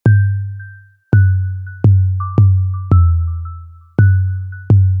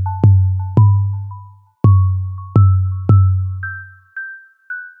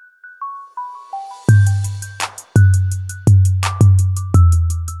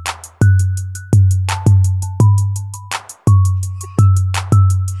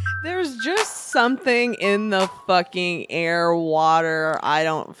something in the fucking air, water. I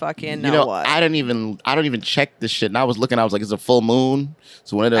don't fucking know what. I don't even check this shit. And I was looking. I was like, it's a full moon.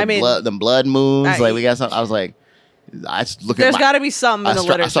 So one of the blood moons. Like we got something. I was like, I just look. There's got to be something in the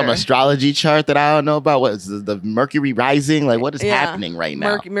literature. Some astrology chart that I don't know about. What is the Mercury rising? Like what is happening right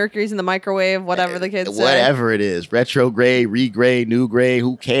now? Mercury's in the microwave. Whatever the kids say. Whatever it is, retrograde, regrade, new grade.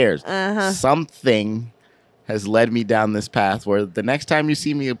 Who cares? Something has led me down this path where the next time you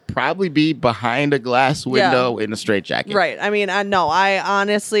see me, it'll probably be behind a glass window in a straitjacket. Right. I mean, I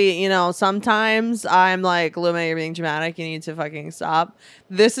honestly, sometimes I'm like, Lume, you're being dramatic. You need to fucking stop.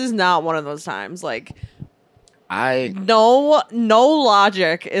 This is not one of those times. Like, no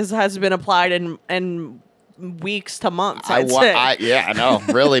logic has been applied in weeks to months. I know.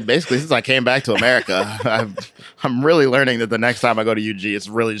 Really, basically, since I came back to America, I'm really learning that the next time I go to UG, it's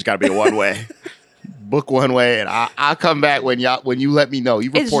really just got to be a one way. Book one way, and I'll come back when you let me know.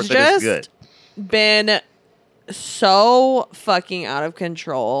 You report that it's good. Been so fucking out of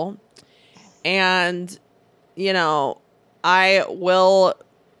control, and I will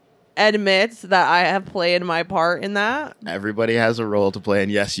admit that I have played my part in that. Everybody has a role to play,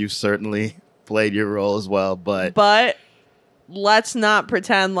 and yes, you certainly played your role as well. But let's not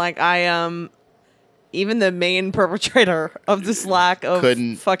pretend like I am even the main perpetrator of this lack of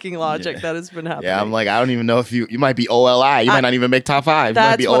fucking logic that has been happening. Yeah, I'm like, I don't even know if you might be OLI. You might not even make top 5. You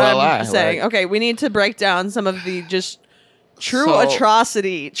might be OLI. That's what I'm saying. Okay, we need to break down some of the just true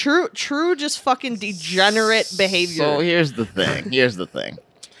atrocity, true just fucking degenerate behavior. So here's the thing.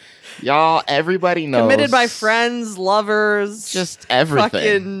 Y'all, everybody knows. Committed by friends, lovers. Just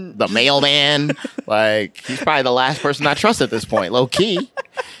everything. The mailman. Like, he's probably the last person I trust at this point, low key.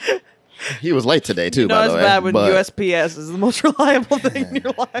 He was late today, too, by the way. It's bad when USPS is the most reliable thing in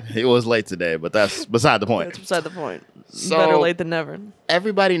your life. He was late today, but that's beside the point. That's beside the point. So, better late than never.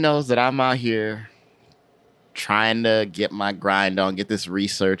 Everybody knows that I'm out here trying to get my grind on, get this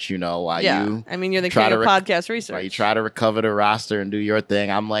research, while you... I mean, you're the king of podcast research. While you try to recover the roster and do your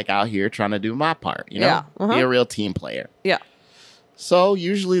thing, I'm like out here trying to do my part, Be a real team player. Yeah. So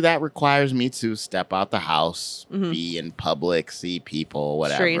usually that requires me to step out the house, be in public, see people,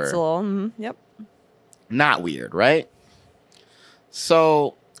 whatever. Streets a little. Yep. Not weird, right?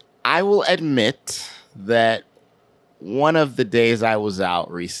 So I will admit that one of the days I was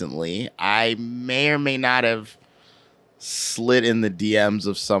out recently, I may or may not have slid in the DMs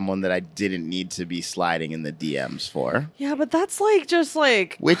of someone that I didn't need to be sliding in the DMs for. Yeah, but that's just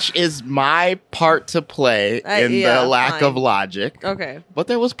which is my part to play in the lack of logic. Okay. But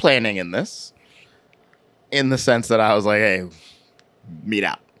there was planning in this. In the sense that I was like, hey, meet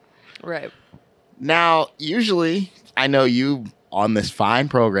out. Right. Now, usually, I know you on this fine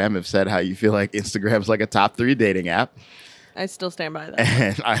program have said how you feel like Instagram's like a top 3 dating app. I still stand by that.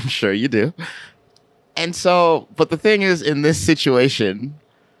 And I'm sure you do. And so, but the thing is, in this situation,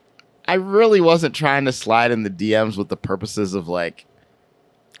 I really wasn't trying to slide in the DMs with the purposes of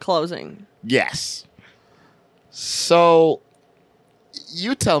closing. Yes. So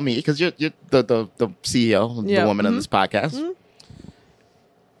you tell me, because you're the CEO, the woman of this podcast. Mm-hmm.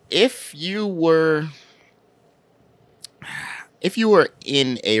 If you were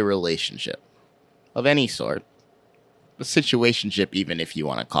in a relationship of any sort, a situationship, even if you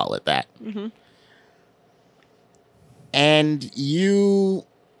want to call it that. Mm-hmm. And you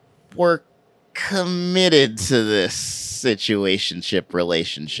were committed to this situationship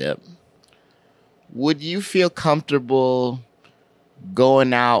relationship, would you feel comfortable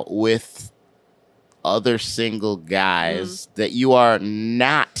going out with other single guys that you are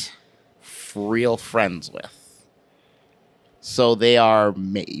not real friends with? So they are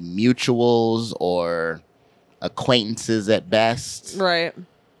mutuals or acquaintances at best. Right.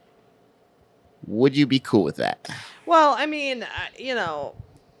 Would you be cool with that? Well, I mean,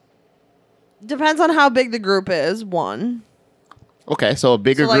 depends on how big the group is, one. Okay, so a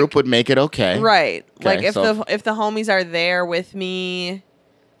bigger group would make it okay. Right. Okay, if the homies are there with me,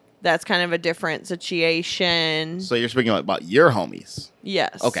 that's kind of a different situation. So you're speaking about your homies?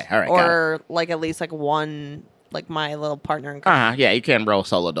 Yes. Okay, all right. Or at least one, my little partner in crime. Yeah, you can roll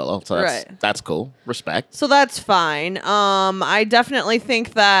solo dolo. So that's cool. Respect. So that's fine. I definitely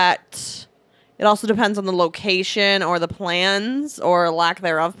think that it also depends on the location or the plans or lack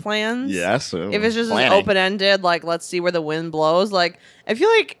thereof plans. Yes. If it's just open-ended, let's see where the wind blows. I feel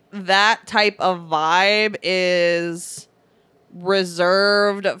like that type of vibe is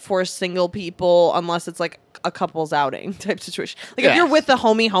reserved for single people unless it's a couple's outing type situation. If you're with the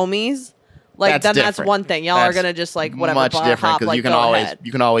homies, Like, then that's different. one thing. Y'all are That's gonna just like whatever much bar different hop, because like, you can go always ahead.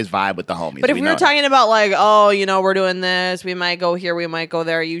 vibe with the homies. But if we were know that. talking about like, oh, you know, we're doing this, we might go here, we might go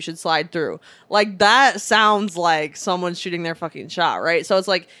there, you should slide through. Like that sounds like someone's shooting their fucking shot, right? So it's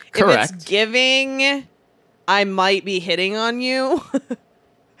like if Correct. it's giving, I might be hitting on you.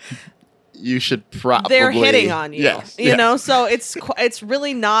 You should probably They're hitting on you. Yes, You know, so it's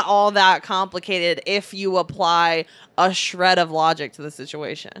really not all that complicated if you apply a shred of logic to the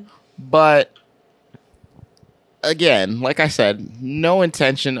situation. But again, like I said, no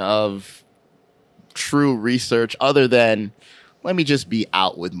intention of true research other than let me just be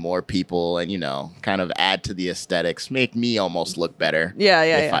out with more people and, you know, kind of add to the aesthetics, make me almost look better. Yeah,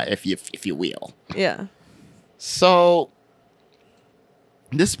 if you will. Yeah. So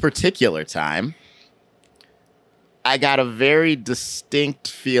this particular time, I got a very distinct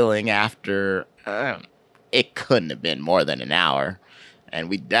feeling after it couldn't have been more than an hour, and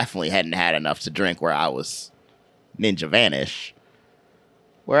we definitely hadn't had enough to drink where I was Ninja Vanish,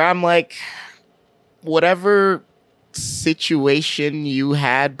 where I'm like, whatever situation you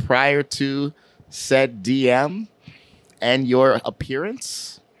had prior to said DM and your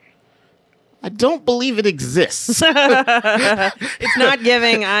appearance, I don't believe it exists. It's not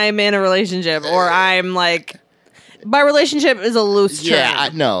giving I'm in a relationship or I'm like, by relationship is a loose term. Yeah,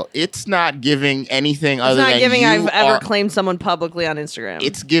 no, it's not giving anything It's other not than giving you I've ever are- claimed someone publicly on Instagram.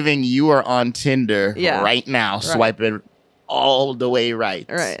 It's giving you are on Tinder Yeah. right now, swiping all the way right.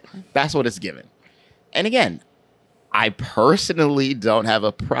 Right. That's what it's giving. And again, I personally don't have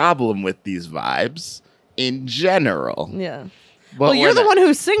a problem with these vibes in general. Yeah. But Well, you're when the one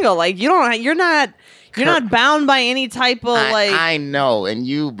who's single. Like you're not bound by any type of like I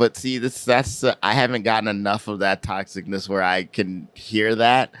know, but see, that's I haven't gotten enough of that toxicness where I can hear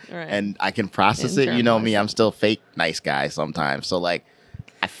that Right. and I can process it. You know me, Internalize I'm still fake nice guy sometimes. So like,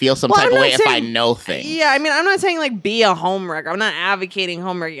 I feel some Well, type I'm of not way if I saying- know things. Yeah, I mean, I'm not saying like be a homewrecker. I'm not advocating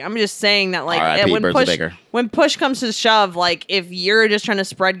homewrecking. I'm just saying that like R.I.P. Birds of Baker. when push comes to shove, like if you're just trying to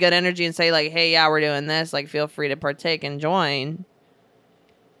spread good energy and say like, hey, yeah, we're doing this, like feel free to partake and join.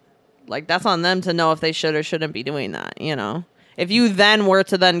 Like that's on them to know if they should or shouldn't be doing that, you know? If you then were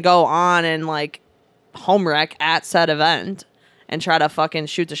to then go on and like homewreck at said event and try to fucking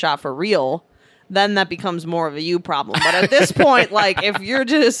shoot the shot for real, then that becomes more of a you problem. But at this point, like if you're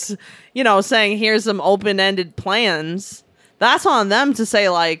just, you know, saying here's some open-ended plans, that's on them to say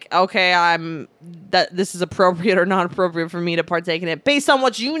like, okay, that this is appropriate or not appropriate for me to partake in it based on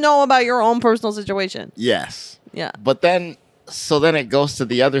what you know about your own personal situation. Yes. Yeah. But then it goes to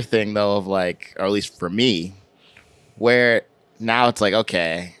the other thing though of like, or at least for me, where now it's like,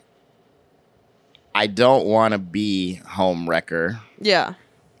 okay, I don't want to be home wrecker, Yeah.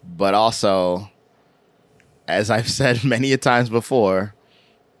 but also, as I've said many a times before,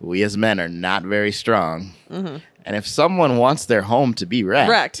 we as men are not very strong. Mm-hmm. And if someone wants their home to be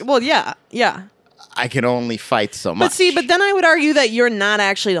wrecked, Well, yeah. Yeah. I can only fight so much. But then I would argue that you're not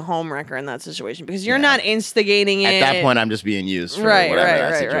actually the home wrecker in that situation because you're not instigating it. At that point, I'm just being used for right. whatever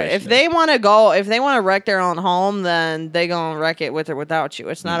that situation If is. they want to wreck their own home, then they gonna wreck it with or without you.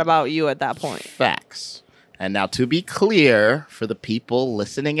 It's not about you at that point. Facts. And now, to be clear, for the people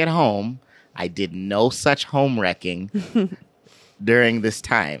listening at home, I did no such home wrecking during this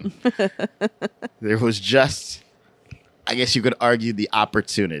time. There was just, I guess you could argue, the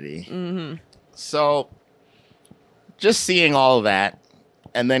opportunity. Mm-hmm. So, just seeing all of that,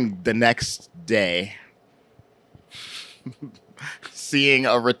 and then the next day, seeing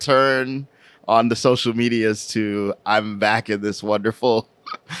a return on the social medias to I'm back in this wonderful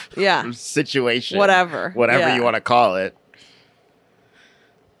Yeah. situation, Whatever yeah. you want to call it,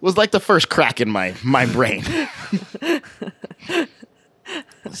 was like the first crack in my brain.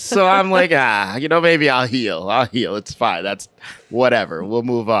 So I'm like, maybe I'll heal. It's fine. That's whatever. We'll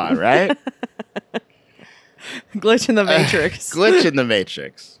move on, right? Glitch in the matrix. Glitch in the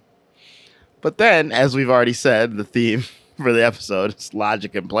matrix. But then, as we've already said, the theme for the episode is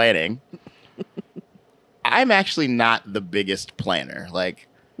logic and planning. I'm actually not the biggest planner. Like,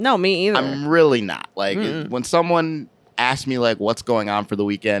 No, me either. I'm really not. Like, when someone asks me, like, what's going on for the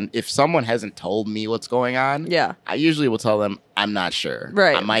weekend, if someone hasn't told me what's going on, Yeah. I usually will tell them I'm not sure.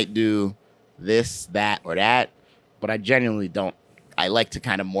 Right. I might do this, that, or that, but I I like to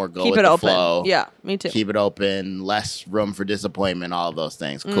kind of more go Keep with it the open. flow. Yeah, me too. Keep it open, less room for disappointment, all of those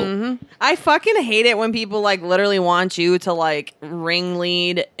things. Cool. I fucking hate it when people like literally want you to like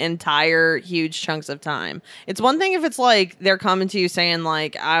ringlead entire huge chunks of time. It's one thing if it's like they're coming to you saying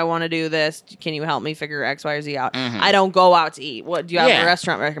like, I want to do this. Can you help me figure X, Y, or Z out? I don't go out to eat. What do you have a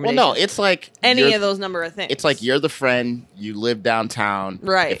restaurant recommendation? Well, no, it's like any of those number of things. It's like you're the friend, you live downtown.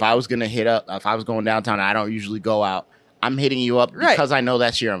 Right. If I was going downtown, I don't usually go out. I'm hitting you up because I know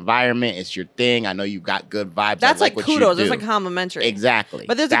that's your environment. It's your thing. I know you got good vibes. That's like what kudos. You do. That's like complimentary. Exactly.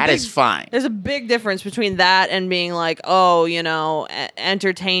 But that is fine. There's a big difference between that and being like, oh,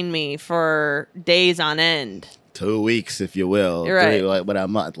 entertain me for days on end. 2 weeks, if you will. You're right. 3, like, a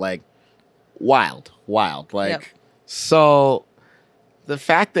month. Like, wild. Like, so the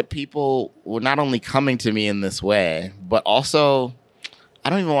fact that people were not only coming to me in this way, but also, I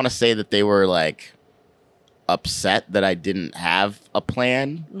don't even want to say that they were like upset that I didn't have a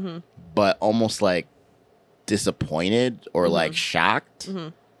plan, but almost like disappointed or like shocked.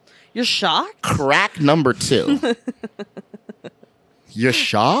 You're shocked? Crack number 2. You're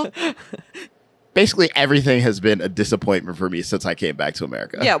shocked? Basically, everything has been a disappointment for me since I came back to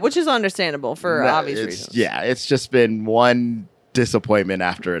America. Yeah, which is understandable for obvious reasons. Yeah, it's just been one disappointment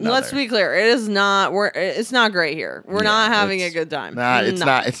after another. Let's be clear. It's not great here. We're not having a good time.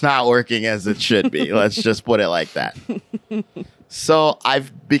 It's not working as it should be. Let's just put it like that. So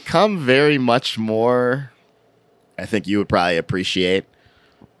I've become very much more, I think you would probably appreciate,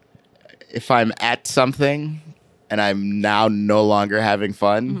 if I'm at something and I'm now no longer having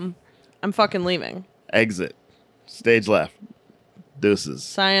fun, I'm fucking leaving. Exit. Stage left. Deuces.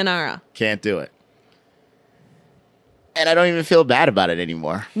 Sayonara. Can't do it. And I don't even feel bad about it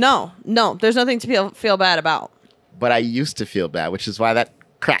anymore. No, there's nothing to feel bad about. But I used to feel bad, which is why that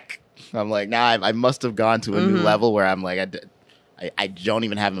crack. I'm like, I must have gone to a new level where I'm like, I don't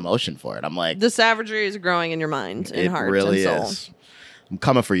even have emotion for it. I'm like, the savagery is growing in your mind and heart really and soul. Is. I'm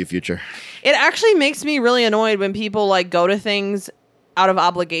coming for you, future. It actually makes me really annoyed when people like go to things out of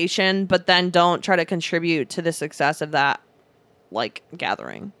obligation, but then don't try to contribute to the success of that like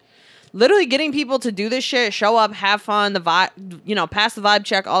gathering. Literally getting people to do this shit, show up, have fun, the vibe, pass the vibe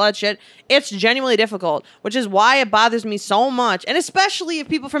check, all that shit. It's genuinely difficult, which is why it bothers me so much. And especially if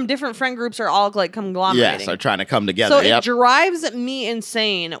people from different friend groups are all like conglomerating. Yes, are trying to come together. So it drives me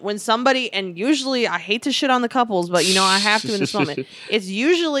insane when somebody, and usually I hate to shit on the couples, but I have to in this moment. It is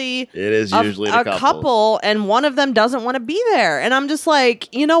usually a couple, and one of them doesn't want to be there. And I'm just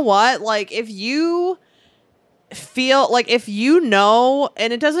like, you know what? Like if you feel like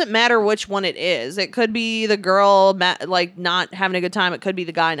and it doesn't matter which one it is, it could be the girl like not having a good time, it could be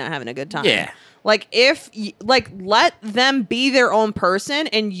the guy not having a good time, like if let them be their own person,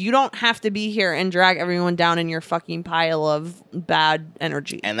 and you don't have to be here and drag everyone down in your fucking pile of bad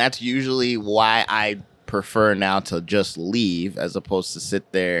energy. And that's usually why I prefer now to just leave as opposed to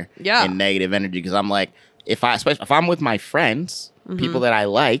sit there in negative energy, because I'm like, especially if I'm with my friends, people that I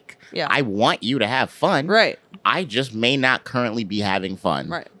like, I want you to have fun. Right. I just may not currently be having fun.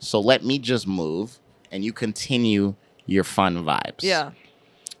 Right. So let me just move and you continue your fun vibes. Yeah.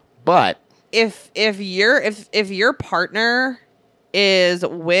 But if your partner is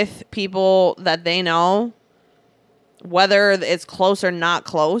with people that they know, whether it's close or not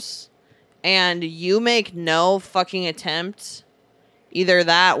close, and you make no fucking attempt, either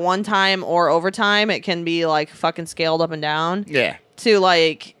that one time or over time, it can be like fucking scaled up and down. Yeah. To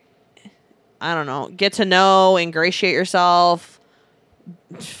like, I don't know, get to know, ingratiate yourself,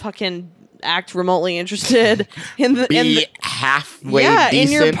 fucking act remotely interested in the halfway decent.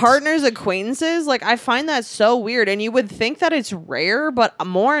 in your partner's acquaintances. Like, I find that so weird, and you would think that it's rare, but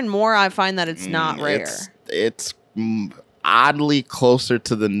more and more I find that it's not rare. It's oddly closer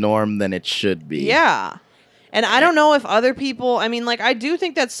to the norm than it should be. Yeah. And I don't know if other people, I mean, like, I do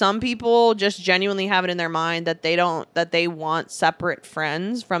think that some people just genuinely have it in their mind that they want separate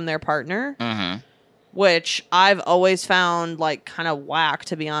friends from their partner, which I've always found, like, kind of whack,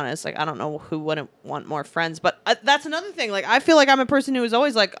 to be honest. Like, I don't know who wouldn't want more friends, but that's another thing. Like, I feel like I'm a person who is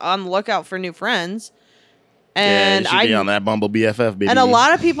always, like, on the lookout for new friends. And you should be on that Bumble BFF, baby. And a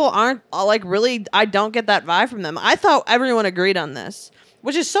lot of people aren't, like, really, I don't get that vibe from them. I thought everyone agreed on this.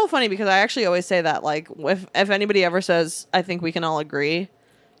 Which is so funny because I actually always say that, like, if anybody ever says, I think we can all agree,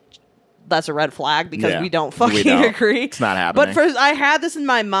 that's a red flag because we don't fucking agree. It's not happening. But I had this in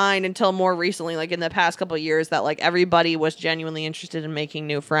my mind until more recently, like in the past couple of years, that like everybody was genuinely interested in making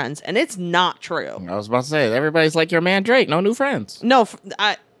new friends. And it's not true. I was about to say, everybody's like your man Drake, no new friends. No,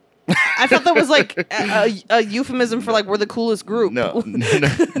 I thought that was like a euphemism for like we're the coolest group. No. when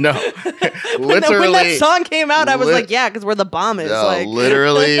Literally, that song came out, I was like, yeah, because we're the bombers. no, Like,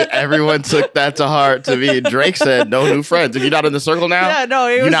 literally, everyone took that to heart. To me, Drake said, "No new friends. If you're not in the circle now, yeah, no,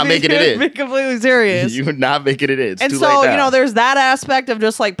 you're not making it in. Be completely serious. You're not making it in. It's And too so, late now. there's that aspect of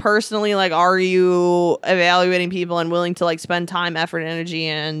just like personally, like, are you evaluating people and willing to like spend time, effort, energy,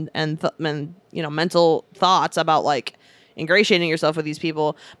 and mental thoughts about like ingratiating yourself with these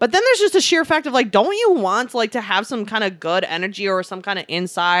people. But then there's just a sheer fact of like, don't you want like to have some kind of good energy or some kind of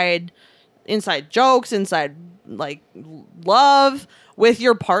inside jokes, inside like love with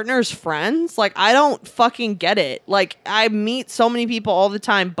your partner's friends? Like, I don't fucking get it. Like, I meet so many people all the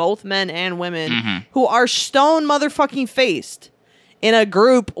time, both men and women, who are stone motherfucking faced in a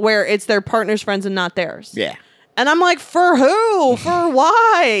group where it's their partner's friends and not theirs. Yeah. And I'm like, for who? For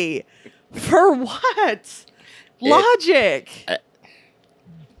why? For what? Logic.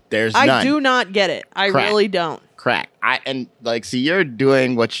 There's none. I do not get it. I Crack. really don't. Crack. See, you're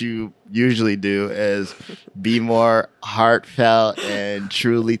doing what you usually do is be more heartfelt and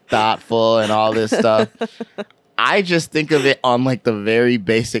truly thoughtful and all this stuff. I just think of it on like the very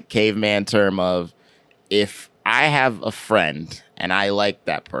basic caveman term of, if I have a friend and I like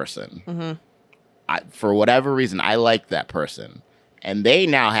that person, for whatever reason, I like that person, and they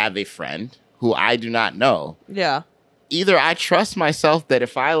now have a friend who I do not know. Yeah. Either I trust myself that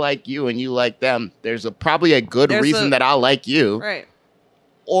if I like you and you like them, there's probably a good reason that I'll like you. Right.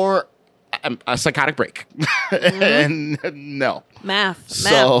 Or a psychotic break. And no. Math.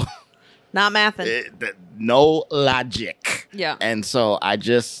 So. Not mathing. No logic. Yeah. And so I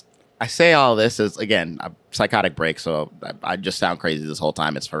say all this as, again, a psychotic break, so I just sound crazy this whole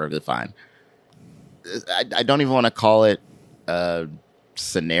time. It's perfectly fine. I don't even want to call it a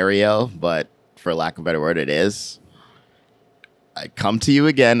scenario, but for lack of a better word, it is. I come to you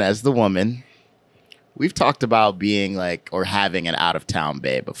again as the woman. We've talked about being like, or having an out-of-town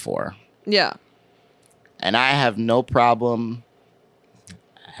bae before. Yeah. And I have no problem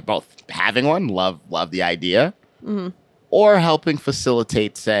both having one, love the idea, or helping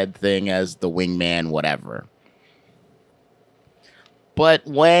facilitate said thing as the wingman, whatever. But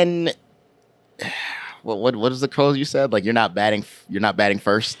when, what is the quote you said? Like, you're not batting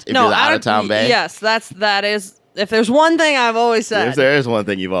first if you're the out of town bae. Yes, that is. If there's one thing I've always said, if there is one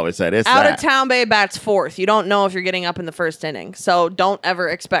thing you've always said, it's out that. of town bae bats fourth. You don't know if you're getting up in the first inning, so don't ever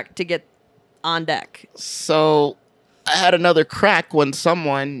expect to get on deck. So I had another crack when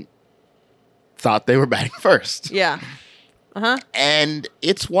someone thought they were batting first. Yeah. And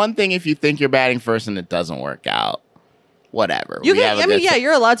it's one thing if you think you're batting first and it doesn't work out. Whatever. You're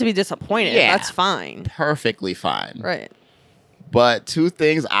allowed to be disappointed. Yeah. That's fine. Perfectly fine. Right. But two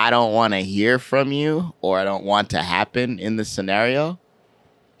things I don't want to hear from you, or I don't want to happen in this scenario.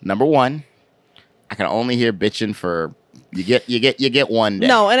 Number one, I can only hear bitching for you get one day.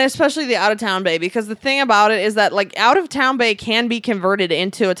 No, and especially the out of town bae, because the thing about it is that like out of town bae can be converted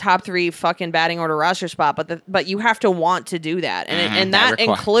into a top 3 fucking batting order roster spot, but you have to want to do that, and that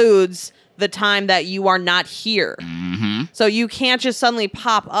includes the time that you are not here. So you can't just suddenly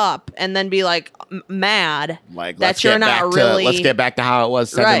pop up and then be like mad that you're not really. Let's get back to how it was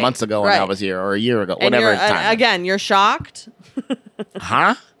 7 months ago when I was here, or a year ago, whatever time. Again, you're shocked.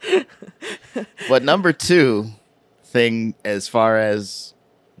 Huh? But number 2 thing, as far as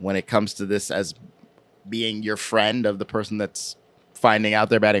when it comes to this as being your friend of the person that's finding out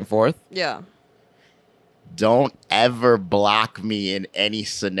they're batting fourth. Yeah. Don't ever block me in any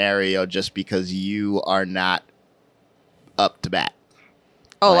scenario just because you are not up to bat.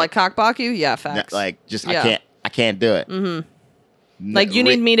 Oh, like cockblock you? Yeah, facts. I can't do it. Like, you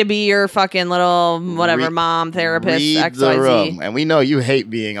need me to be your fucking little mom, therapist, read XYZ. the room. And we know you hate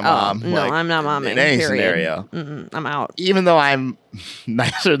being a mom. No, I'm not momming. In any period. scenario. I'm out. Even though I'm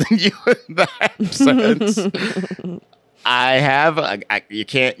nicer than you in that sense,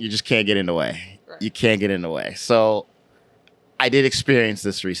 you just can't get in the way. Right. You can't get in the way. So I did experience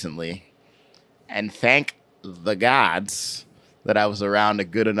this recently. And thank the gods that I was around a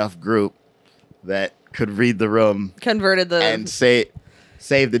good enough group that could read the room, and save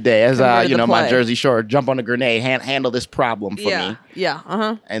the day. As my Jersey Shore, jump on a grenade, handle this problem for me.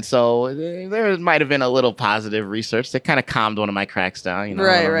 Yeah. And so there might have been a little positive research that kind of calmed one of my cracks down.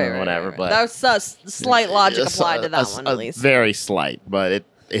 Right. Whatever. But that was a slight logic applied to that one, at least. Very slight, but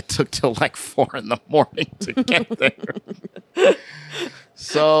it took till like 4 a.m. to get there.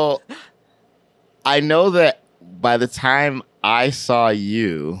 So I know that by the time I saw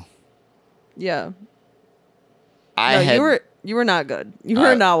you, yeah. You were not good. You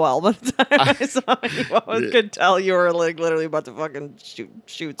were not well by the time I saw you. I could tell you were like literally about to fucking shoot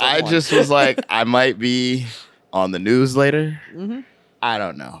someone. I just was like, I might be on the news later. Mm-hmm. I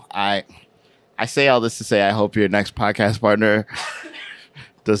don't know. I say all this to say I hope your next podcast partner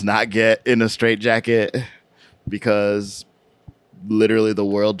does not get in a straitjacket because literally the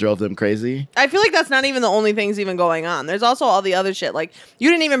world drove them crazy. I feel like that's not even the only things even going on. There's also all the other shit. Like, you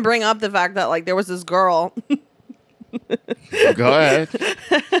didn't even bring up the fact that like there was this girl. Go ahead.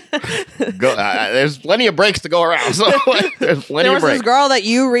 Go. There's plenty of breaks to go around. So there's plenty There of was breaks. this girl that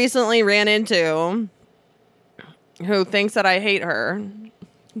you recently ran into who thinks that I hate her.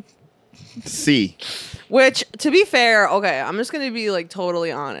 C. Which, to be fair, okay, I'm just going to be like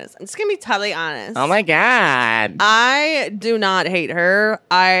totally honest. I'm just going to be totally honest. Oh my God. I do not hate her.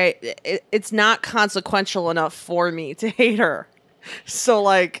 It's not consequential enough for me to hate her. So,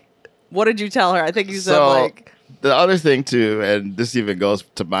 like, what did you tell her? I think you said, like... The other thing, too, and this even goes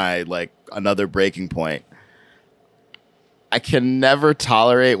to my, like, another breaking point. I can never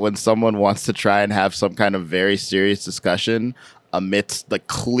tolerate when someone wants to try and have some kind of very serious discussion amidst the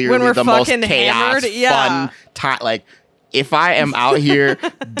clearly the most chaos, fun time. Like, if I am out here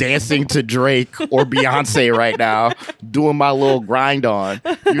dancing to Drake or Beyonce right now, doing my little grind on,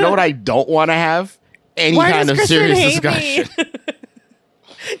 you know what I don't want to have? Any kind of serious discussion.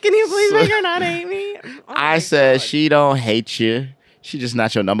 Can you please make her not hate me? Oh I said she don't hate you. She's just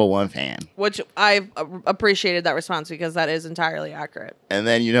not your number one fan. Which I appreciated that response because that is entirely accurate. And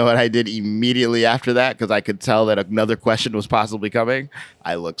then you know what I did immediately after that? Because I could tell that another question was possibly coming.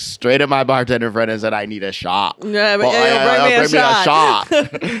 I looked straight at my bartender friend and said, I need a shot. Yeah, but bring me a shot.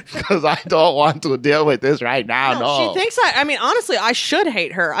 Because I don't want to deal with this right now. No. She thinks I mean, honestly, I should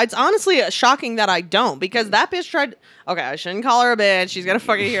hate her. It's honestly shocking that I don't because that bitch tried... Okay, I shouldn't call her a bitch. She's going to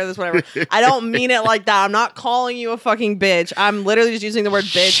fucking hear this, whatever. I don't mean it like that. I'm not calling you a fucking bitch. I'm literally just using the word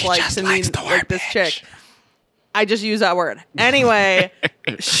bitch like to mean like this chick. I just use that word. Anyway,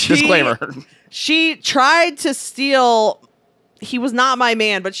 disclaimer. She tried to steal... He was not my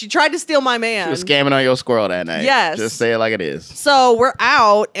man, but she tried to steal my man. She was scamming on your squirrel that night. Yes. Just say it like it is. So we're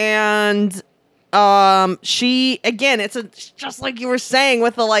out and... she again, it's just like you were saying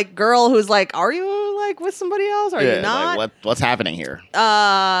with the like girl who's like, are you like with somebody else? Are you not? Like, what's happening here?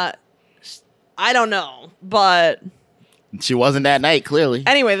 I don't know, but she wasn't that night, clearly.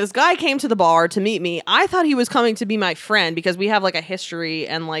 Anyway, this guy came to the bar to meet me. I thought he was coming to be my friend because we have like a history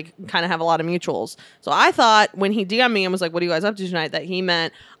and like kind of have a lot of mutuals. So I thought when he DM'd me and was like, what are you guys up to tonight? That he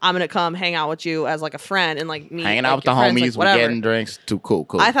meant I'm going to come hang out with you as like a friend and like me. Hanging out with the homies, we're getting drinks. Too cool.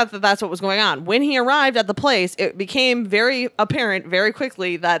 I thought that that's what was going on. When he arrived at the place, it became very apparent very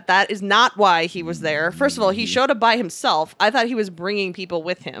quickly that that is not why he was there. First of all, he showed up by himself. I thought he was bringing people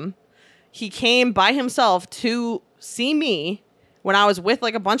with him. He came by himself to see me when I was with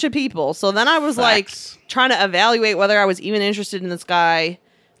like a bunch of people. So then I was like trying to evaluate whether I was even interested in this guy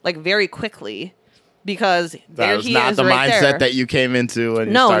like very quickly because that was not the mindset that you came into.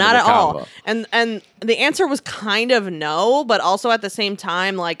 And no, not at all. And the answer was kind of no, but also at the same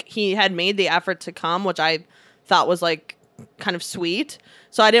time, like he had made the effort to come, which I thought was like kind of sweet.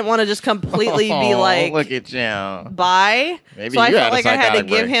 So I didn't want to just completely be like, look at you. Bye. Maybe so I felt had like I had to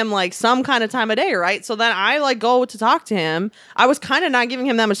give him like some kind of time of day, right? So then I like go to talk to him. I was kind of not giving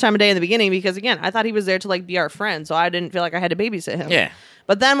him that much time of day in the beginning because again, I thought he was there to like be our friend. So I didn't feel like I had to babysit him. Yeah.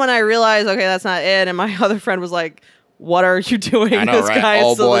 But then when I realized, okay, that's not it. And my other friend was like, what are you doing? I know, this right? guy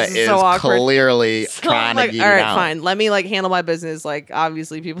Old so boy this is so awkward. Clearly So trying I'm like, to get all right, out. fine. Let me like handle my business. Like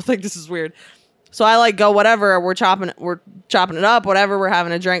obviously people think this is weird. So I like go whatever. We're chopping it up. Whatever. We're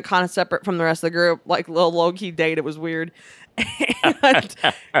having a drink, kind of separate from the rest of the group. Like little low key date. It was weird.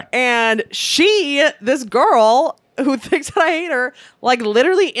 And this girl who thinks that I hate her, like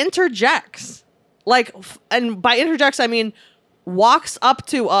literally interjects. Like, and by interjects I mean walks up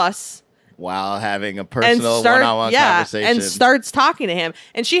to us while having a personal one-on-one conversation. And starts talking to him.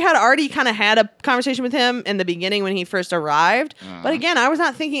 And she had already kind of had a conversation with him in the beginning when he first arrived. But again, I was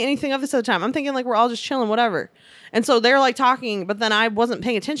not thinking anything of this at the time. I'm thinking like we're all just chilling, whatever. And so they're like talking, but then I wasn't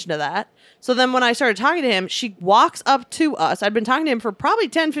paying attention to that. So then when I started talking to him, she walks up to us. I'd been talking to him for probably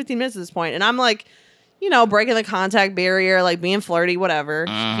 10, 15 minutes at this point. And I'm like, you know, breaking the contact barrier, like being flirty, whatever.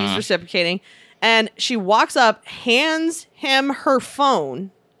 He's reciprocating. And she walks up, hands him her phone,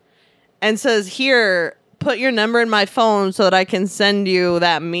 and says, here, put your number in my phone so that I can send you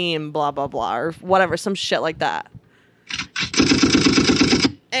that meme, blah, blah, blah, or whatever, some shit like that.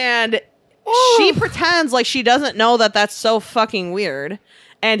 And she pretends like she doesn't know that that's so fucking weird.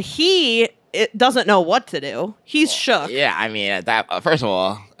 And he it doesn't know what to do. He's shook. Yeah, I mean, that first of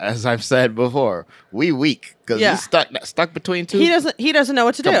all, as I've said before, we weak because he's stuck between two. He doesn't know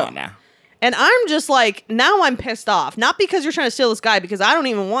what to do. Come on now. And I'm just like, now I'm pissed off. Not because you're trying to steal this guy, because I don't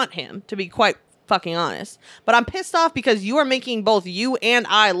even want him, to be quite fucking honest. But I'm pissed off because you are making both you and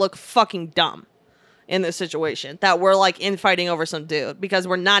I look fucking dumb in this situation. That we're like infighting over some dude because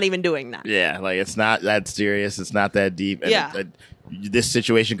we're not even doing that. Yeah, like it's not that serious. It's not that deep. And this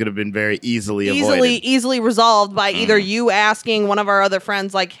situation could have been very easily avoided. Easily resolved by either you asking one of our other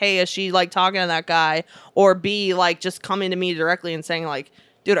friends, like, hey, is she like talking to that guy? Or B, like just coming to me directly and saying like,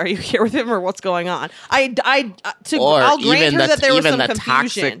 dude, are you here with him or what's going on? I'll grant her that there was some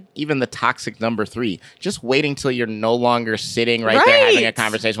confusion. Even the toxic number 3, just waiting till you're no longer sitting right there having a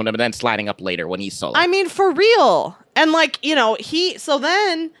conversation with him and then sliding up later when he's solo. I mean, for real. And like, you know, so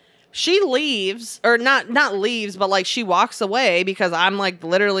then she leaves, or not leaves, but like she walks away because I'm like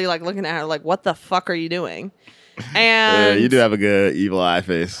literally like looking at her like, what the fuck are you doing? And you do have a good evil eye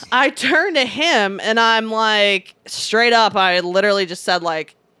face. I turn to him and I'm like, straight up, I literally just said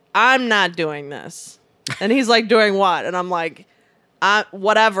like, I'm not doing this. And he's like, doing what? And I'm like,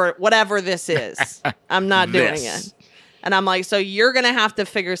 whatever this is, I'm not doing it. And I'm like, so you're going to have to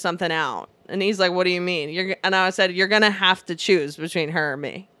figure something out. And he's like, what do you mean? And I said, you're going to have to choose between her and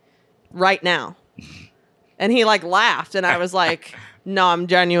me right now. And he like laughed. And I was like, no, I'm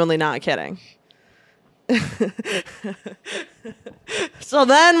genuinely not kidding. So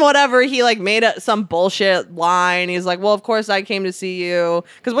then whatever, he like made some bullshit line. He's like, well, of course I came to see you,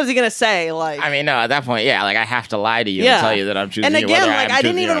 because what's he gonna say? Like, I mean, no, at that point, yeah, like I have to lie to you and tell you that I'm choosing and you. again, like I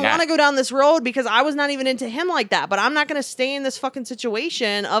didn't even want to go down this road because I was not even into him like that, but I'm not gonna stay in this fucking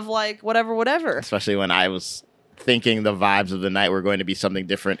situation of like whatever, especially when I was thinking the vibes of the night were going to be something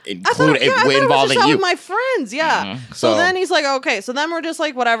different, involving you. With my friends, Mm-hmm. So then he's like, okay. So then we're just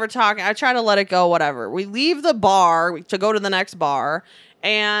like, whatever, talking. I try to let it go, whatever. We leave the bar to go to the next bar,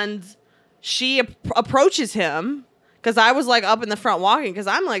 and she approaches him because I was like up in the front walking because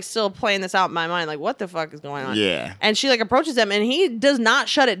I'm like still playing this out in my mind, like what the fuck is going on? Yeah. And she like approaches him, and he does not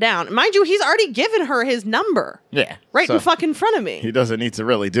shut it down. Mind you, he's already given her his number. Yeah. Right in fucking front of me. He doesn't need to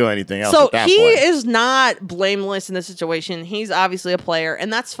really do anything else. So at that he point. is not blameless in this situation. He's obviously a player,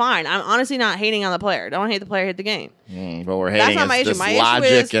 and that's fine. I'm honestly not hating on the player. Don't hate the player, hate the game. But we're hating this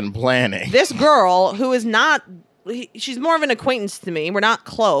logic and planning. This girl who is not. She's more of an acquaintance to me. We're not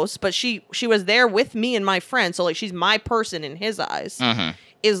close, but she was there with me and my friend, so like she's my person in his eyes. Mm-hmm.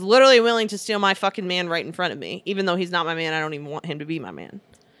 Is literally willing to steal my fucking man right in front of me, even though he's not my man. I don't even want him to be my man.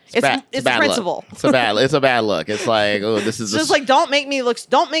 It's a principle. It's a bad look. It's like, oh, this is just like don't make me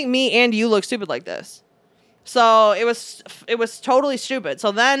and you look stupid like this. So it was totally stupid.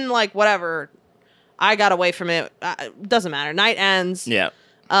 So then like whatever, I got away from it. Doesn't matter. Night ends. Yeah.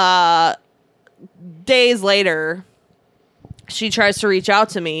 Days later, she tries to reach out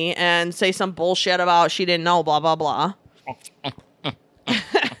to me and say some bullshit about she didn't know, blah, blah, blah.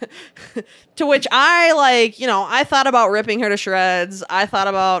 To which I, like, you know, I thought about ripping her to shreds. I thought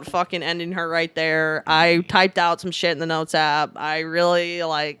about fucking ending her right there. I typed out some shit in the notes app. I really,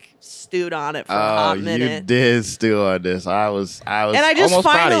 like, stewed on it for a hot minute. You did stew on this. I was and I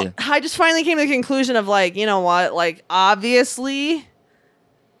just finally came to the conclusion of, like, you know what? Like, obviously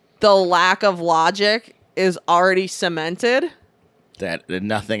the lack of logic is already cemented. That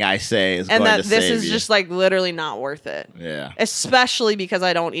nothing I say is and going that to this save is you. just like literally not worth it. Yeah. Especially because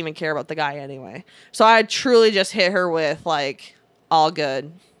I don't even care about the guy anyway. So I truly just hit her with like, all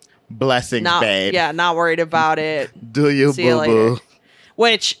good. Blessings, babe. Yeah, not worried about it. Do you, See you boo-boo. later.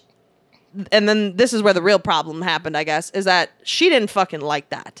 Which, and then this is where the real problem happened, I guess, is that she didn't fucking like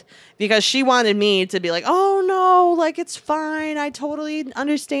that. Because she wanted me to be like, oh no, like it's fine. I totally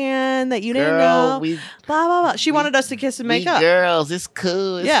understand that you didn't know. Blah, blah, blah. She wanted us to kiss and make up. Girls, it's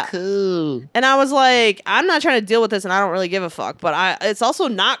cool. It's cool. And I was like, I'm not trying to deal with this and I don't really give a fuck. But it's also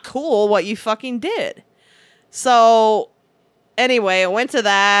not cool what you fucking did. So anyway, it went to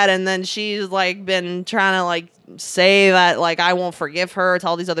that. And then she's like been trying to like say that like I won't forgive her to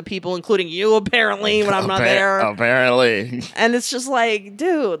all these other people, including you apparently when I'm not there. Apparently. And it's just like,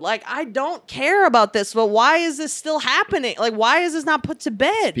 dude, like I don't care about this, but why is this still happening? Like, why is this not put to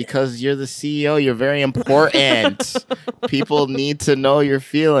bed? Because you're the CEO. You're very important. People need to know your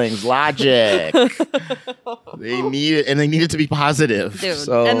feelings. Logic. They need it, and they need it to be positive. Dude.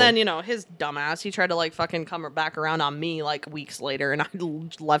 So. And then, you know, his dumbass, he tried to like fucking come back around on me like weeks later, and I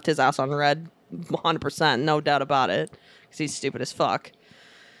left his ass on red 100%, no doubt about it, because he's stupid as fuck.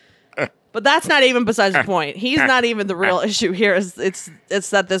 But that's not even besides the point. He's not even the real issue here. It's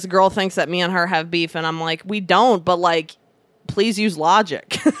that this girl thinks that me and her have beef, and I'm like, we don't, but like, please use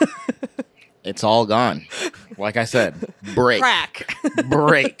logic. It's all gone. Like I said, Crack.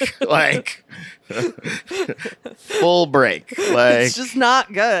 break, like full break. Like It's just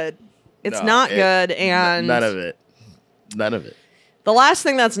not good. It's no, not good, and none of it. None of it. the last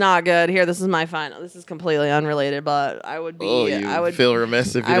thing that's not good here. This is my final. This is completely unrelated, but I would be. Oh, you I would feel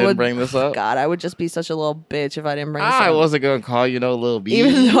remiss if you didn't bring this up. God, I would just be such a little bitch if I didn't bring this I up. wasn't gonna call you no little bee.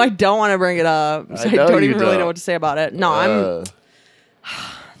 Even though I don't want to bring it up, so I know don't you even really don't. know what to say about it. No,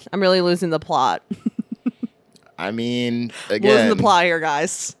 I'm really losing the plot. I mean, Losing again, the plot here,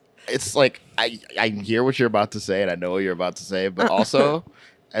 guys. it's like I hear what you're about to say, and I know what you're about to say, but also,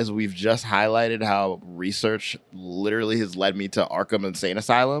 as we've just highlighted, how research literally has led me to Arkham Insane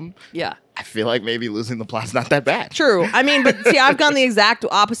Asylum. Yeah. I feel like maybe losing the plot's not that bad. True. I mean, but see, I've gone the exact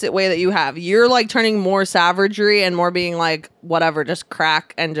opposite way that you have. You're like turning more savagery and more being like, whatever, just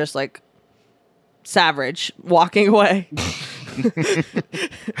crack and just like savage, walking away.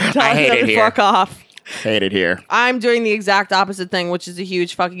 I hate it here. Fuck off. Hate it here. I'm doing the exact opposite thing, which is a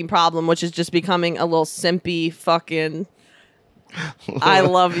huge fucking problem, which is just becoming a little simpy fucking I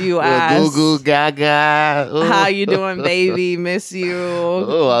love you ass. Goo goo gaga. Ooh. How you doing, baby? Miss you.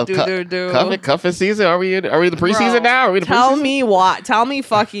 Ooh, cuffing season. Are we in the preseason Bro, now? Are we in the tell preseason? me why. Tell me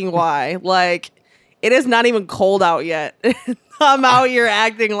fucking why. Like, it is not even cold out yet. I'm out here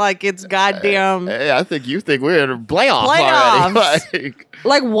acting like it's goddamn. Hey, I think you think we're in a playoffs. already.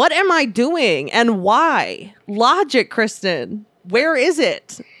 Like, what am I doing and why? Logic, Kristen. Where is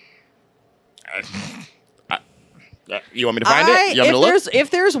it? You want me to find it? You want me to look?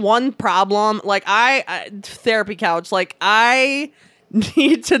 If there's one problem, like I therapy couch, like I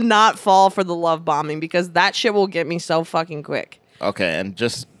need to not fall for the love bombing because that shit will get me so fucking quick. Okay, and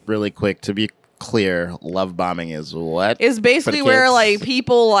just really quick to be clear, love bombing is what? It's basically where like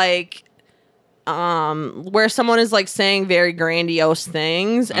people like where someone is like saying very grandiose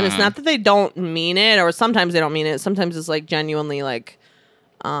things and it's not that they don't mean it, or sometimes they don't mean it. Sometimes it's like genuinely like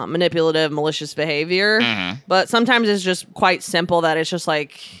manipulative, malicious behavior. But sometimes it's just quite simple that it's just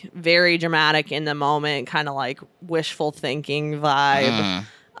like very dramatic in the moment, kind of like wishful thinking vibe.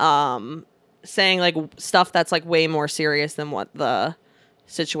 Saying like stuff that's like way more serious than what the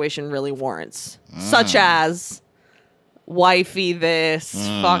situation really warrants. Such as wifey this,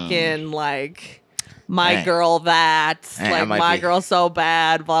 fucking like my girl that, like my girl so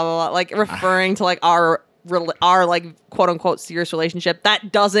bad, blah blah blah. Like referring to like our like quote unquote serious relationship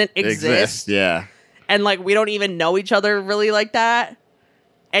that doesn't exist. Yeah. And like we don't even know each other really like that.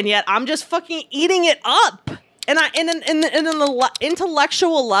 And yet I'm just fucking eating it up. And in the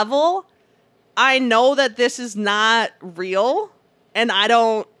intellectual level, I know that this is not real, and I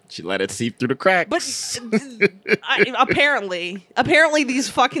don't. She let it seep through the cracks. But apparently these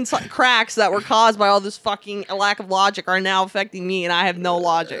fucking cracks that were caused by all this fucking lack of logic are now affecting me, and I have no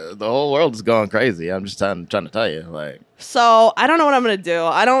logic. The whole world is going crazy. I'm just trying to tell you, like. So I don't know what I'm gonna do.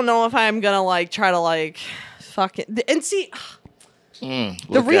 I don't know if I'm gonna like try to like fucking and see.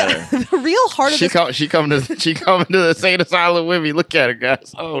 The real heart of this. She coming to the insane asylum with me. Look at her,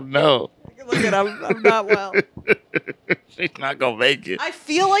 guys. Oh no. Look at I'm not well. She's not gonna make it. I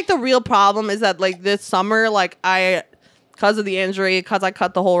feel like the real problem is that like this summer, like because of the injury, because I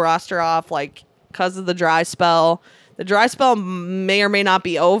cut the whole roster off, like because of the dry spell may or may not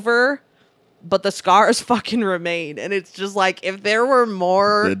be over, but the scars fucking remain. And it's just like, if there were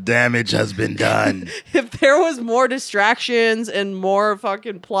more, the damage has been done. If there was more distractions and more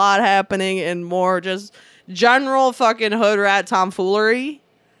fucking plot happening and more just general fucking hood rat tomfoolery,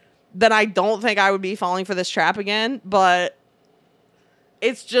 then I don't think I would be falling for this trap again. But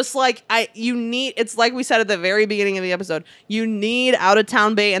it's just like it's like we said at the very beginning of the episode, you need out of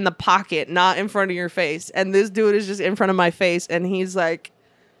town bait in the pocket, not in front of your face. And this dude is just in front of my face and he's like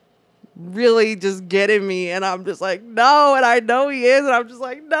really just getting me, and I'm just like, no, and I know he is, and I'm just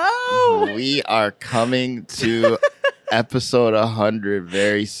like, no. We are coming to episode 100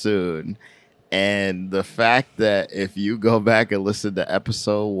 very soon. And the fact that if you go back and listen to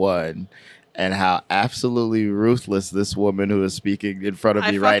episode 1 and how absolutely ruthless this woman who is speaking in front of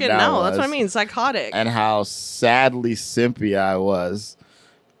me right now was, that's what I mean, psychotic. And how sadly simpy I was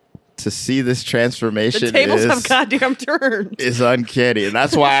to see this transformation. The tables have goddamn turned. Is uncanny. And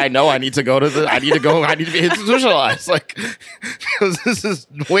that's why I know I need to be institutionalized. Like, because this is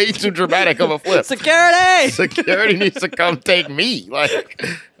way too dramatic of a flip. Security needs to come take me. Like,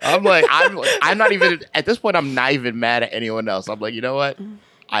 I'm not even, at this point, I'm not even mad at anyone else. I'm like, you know what?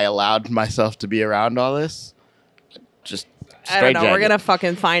 I allowed myself to be around all this. Just I don't know. We're going to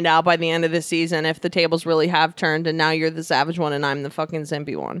fucking find out by the end of the season if the tables really have turned and now you're the savage one and I'm the fucking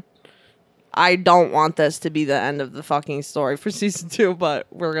simpy one. I don't want this to be the end of the fucking story for season 2, but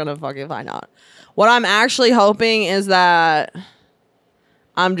we're gonna fucking find out. What I'm actually hoping is that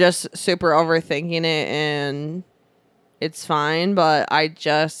I'm just super overthinking it and it's fine, but I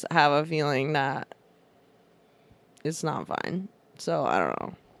just have a feeling that it's not fine. So I don't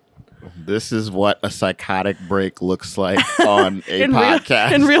know. This is what a psychotic break looks like on a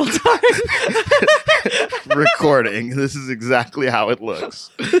podcast. In real time. Recording. This is exactly how it looks.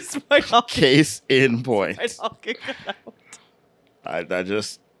 Case in point. I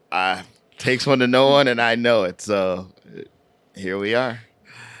just takes one to know one, and I know it. So here we are.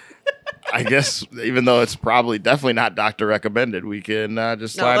 I guess even though it's probably definitely not doctor recommended, we can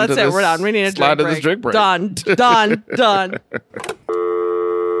just slide into this. We're done. We need a drink break. Done.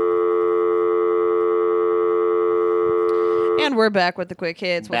 And we're back with the quick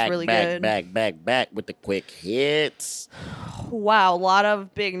hits. What's really good? Back with the quick hits. Wow, a lot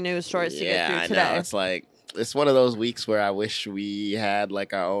of big news stories to get through today. I know. It's like, it's one of those weeks where I wish we had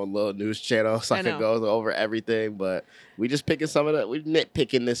like our own little news channel so I could go over everything, but we just picking some of the, we're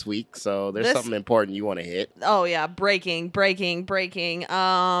nitpicking this week, so there's something important you want to hit. Oh yeah, breaking. In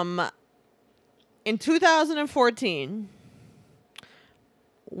 2014,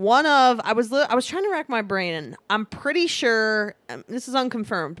 I was trying to rack my brain, and I'm pretty sure this is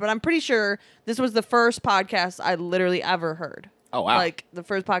unconfirmed, but I'm pretty sure this was the first podcast I literally ever heard. Oh wow! Like the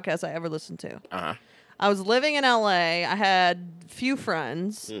first podcast I ever listened to. I was living in LA. I had few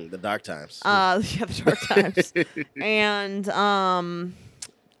friends. The dark times. The dark times. And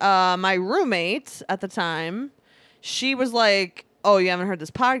my roommate at the time, she was like, "Oh, you haven't heard this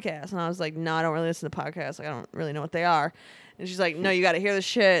podcast?" And I was like, "No, I don't really listen to podcasts. Like, I don't really know what they are." And she's like, "No, you got to hear this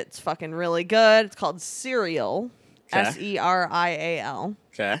shit. It's fucking really good. It's called Serial. Serial.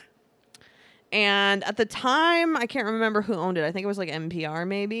 Okay. And at the time, I can't remember who owned it. I think it was like NPR,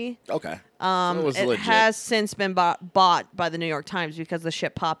 maybe. Okay. So it has since been bought by the New York Times because the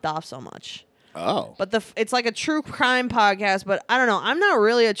shit popped off so much. Oh. But it's like a true crime podcast, but I don't know. I'm not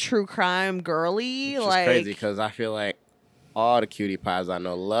really a true crime girly. Which is crazy because I feel like all the cutie pies I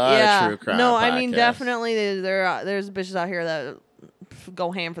know love true crime. No, podcasts. I mean definitely there's bitches out here that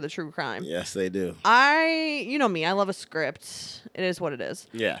go ham for the true crime. Yes, they do. You know me, I love a script. It is what it is.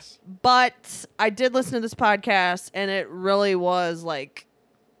 Yes. But I did listen to this podcast, and it really was like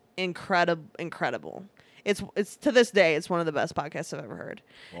incredible. It's to this day, it's one of the best podcasts I've ever heard.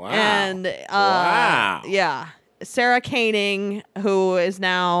 Wow. And yeah, Sarah Koenig, who is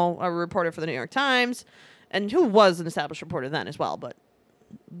now a reporter for the New York Times, and who was an established reporter then as well, but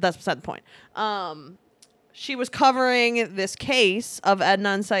that's beside the point. She was covering this case of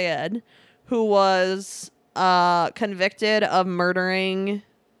Adnan Syed, who was convicted of murdering,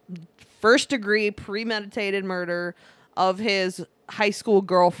 first-degree premeditated murder of his high school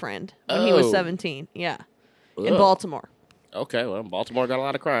girlfriend when he was 17. Yeah, in Baltimore. Okay, well, Baltimore got a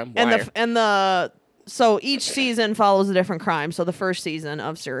lot of crime. So each season follows a different crime. So the first season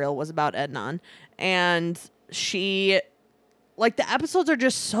of Serial was about Adnan, and like, the episodes are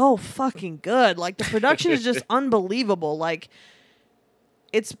just so fucking good. Like, the production is just unbelievable. Like,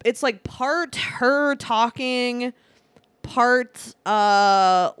 it's like part her talking, part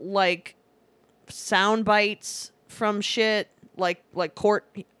like sound bites from shit, like court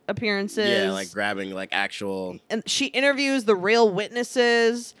appearances. Yeah, like grabbing like actual. And she interviews the real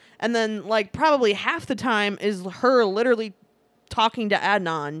witnesses, and then like probably half the time is her literally talking to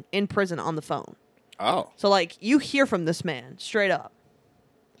Adnan in prison on the phone. Oh. So, like, you hear from this man straight up.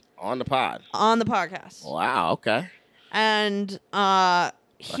 On the pod. On the podcast. Wow, okay. And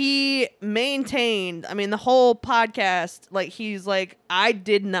he maintained, I mean, the whole podcast, like, he's like, I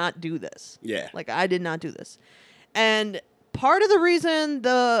did not do this. Yeah. Like, I did not do this. And part of the reason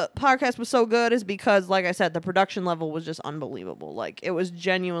the podcast was so good is because, like I said, the production level was just unbelievable. Like, it was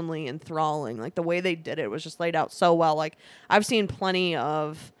genuinely enthralling. Like, the way they did it was just laid out so well. Like, I've seen plenty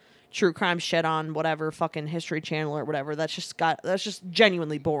of true crime shit on whatever fucking History Channel or whatever. That's just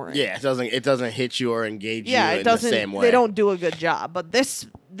genuinely boring. Yeah, it doesn't hit you or engage you in the same way. They don't do a good job. But this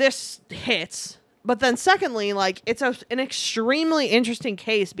hits. But then secondly, like, it's an extremely interesting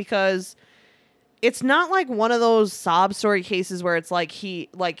case because it's not like one of those sob story cases where it's like by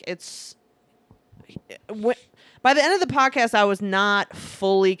the end of the podcast, I was not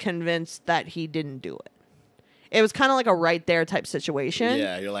fully convinced that he didn't do it. It was kind of like a right there type situation.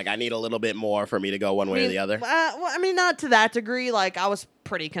 Yeah, you're like, I need a little bit more for me to go one way or the other. Well, I mean, not to that degree. Like, I was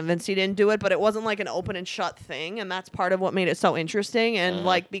pretty convinced he didn't do it, but it wasn't like an open and shut thing, and that's part of what made it so interesting. And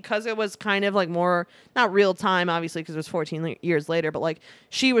like, because it was kind of like more, not real time, obviously, because it was 14 years later, but like,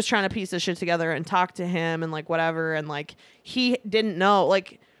 she was trying to piece this shit together and talk to him and like whatever, and like, he didn't know.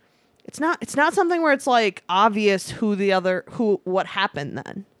 Like, it's not something where it's like obvious what happened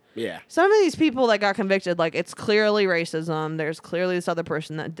then. Yeah. Some of these people that got convicted, like, it's clearly racism. There's clearly this other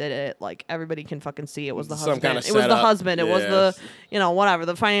person that did it. Like, everybody can fucking see it was the husband. Kind of it was the husband. It was the, Yes. Whatever,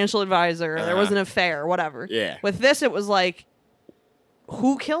 the financial advisor. There was an affair, whatever. Yeah. With this, it was like,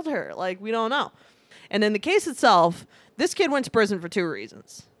 who killed her? Like, we don't know. And in the case itself, this kid went to prison for 2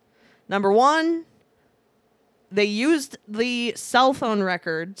 reasons. Number one, they used the cell phone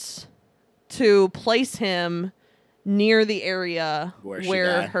records to place him near the area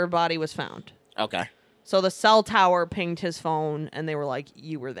where her body was found. Okay. So the cell tower pinged his phone, and they were like,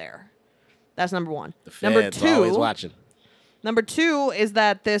 "You were there." That's number one. The feds always watching. Number 2 is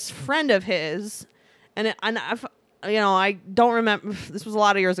that this friend of his, and I don't remember. This was a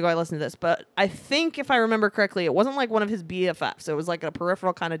lot of years ago. I listened to this, but I think if I remember correctly, it wasn't like one of his BFFs. It was like a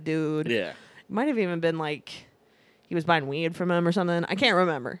peripheral kind of dude. Yeah. It might have even been like he was buying weed from him or something. I can't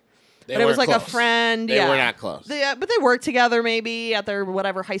remember. They But it was like close. a friend. They were not close. But they worked together maybe at their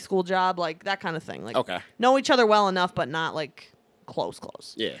whatever high school job, like that kind of thing. Like Okay. know each other well enough, but not like close.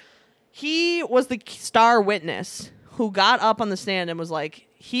 Yeah. He was the star witness who got up on the stand and was like,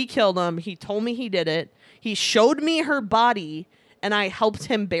 he killed him. He told me he did it. He showed me her body, and I helped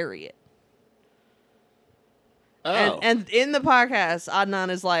him bury it. Oh. And in the podcast, Adnan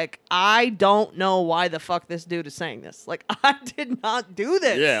is like, I don't know why the fuck this dude is saying this. Like, I did not do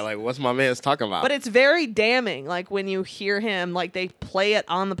this. Yeah, like, what's my man's talking about? But it's very damning. Like, when you hear him, like, they play it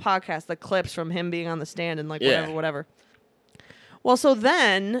on the podcast, the clips from him being on the stand and, like, whatever. Well, so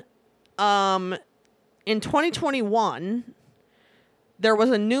then, in 2021, there was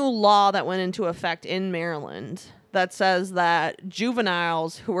a new law that went into effect in Maryland that says that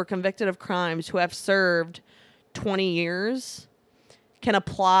juveniles who were convicted of crimes who have served 20 years can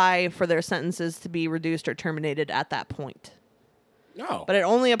apply for their sentences to be reduced or terminated at that point. No. But it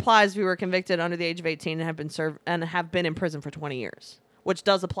only applies if you were convicted under the age of 18 and have been in prison for 20 years, which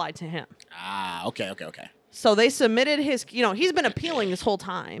does apply to him. Ah, okay. So they submitted his, he's been appealing this whole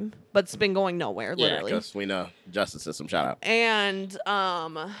time, but it's been going nowhere, literally. Yeah, because we know justice system, shout out. And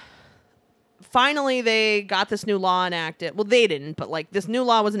finally they got this new law enacted. Well, they didn't, but like this new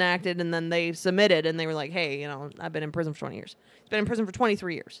law was enacted, and then they submitted, and they were like, hey, I've been in prison for 20 years. He's been in prison for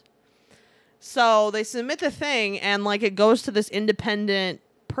 23 years. So they submit the thing, and like it goes to this independent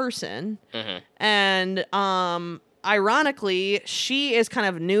person. Mm-hmm. And ironically, she is kind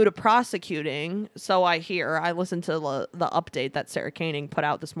of new to prosecuting, so I hear. I listened to the update that Sarah Koenig put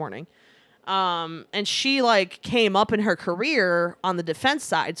out this morning. And she like came up in her career on the defense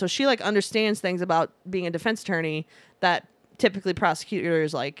side, so she like understands things about being a defense attorney that typically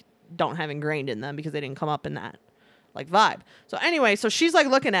prosecutors like don't have ingrained in them because they didn't come up in that like vibe. So anyway, so she's like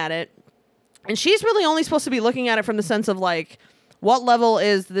looking at it, and she's really only supposed to be looking at it from the sense of like, what level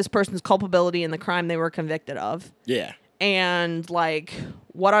is this person's culpability in the crime they were convicted of? Yeah. And like,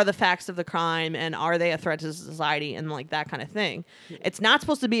 what are the facts of the crime, and are they a threat to society, and like that kind of thing. It's not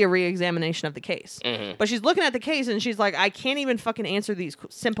supposed to be a re-examination of the case. Mm-hmm. But she's looking at the case, and she's like, I can't even fucking answer these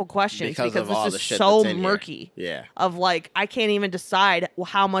simple questions because of all this the is shit so that's in murky. Here. Yeah. Of like, I can't even decide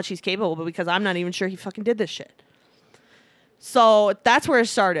how much he's capable, but because I'm not even sure he fucking did this shit. So that's where it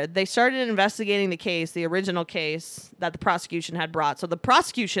started. They started investigating the case, the original case that the prosecution had brought. So the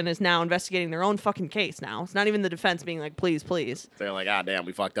prosecution is now investigating their own fucking case now. It's not even the defense being like, please, please. They're like, ah, damn,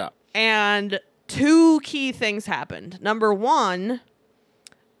 we fucked up. And 2 key things happened. Number 1,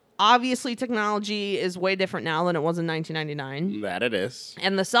 obviously technology is way different now than it was in 1999. That it is.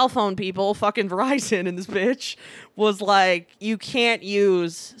 And the cell phone people, fucking Verizon in this bitch, was like, you can't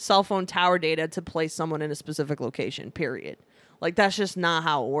use cell phone tower data to place someone in a specific location, period. Like, that's just not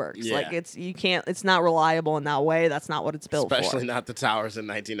how it works. Yeah. Like, it's not reliable in that way. That's not what it's built for. Especially not the towers in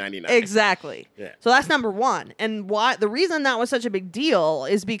 1999. Exactly. Yeah. So that's number 1. And the reason that was such a big deal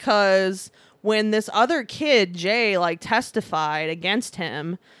is because when this other kid, Jay, like testified against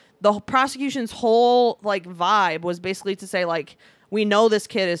him, the prosecution's whole like vibe was basically to say like, we know this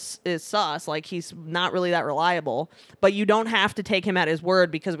kid is sus, like he's not really that reliable, but you don't have to take him at his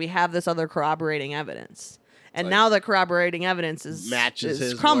word because we have this other corroborating evidence. And like, now the corroborating evidence matches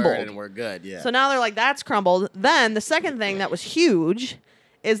his crumbled. word and we're good. Yeah. So now they're like, that's crumbled. Then the second thing that was huge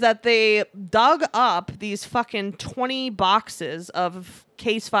is that they dug up these fucking 20 boxes of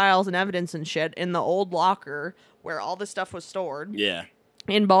case files and evidence and shit in the old locker where all this stuff was stored. Yeah.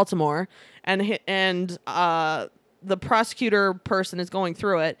 In Baltimore, and the prosecutor person is going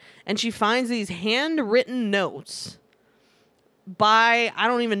through it, and she finds these handwritten notes by, I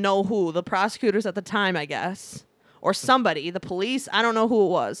don't even know who, the prosecutors at the time, I guess, or somebody, the police, I don't know who it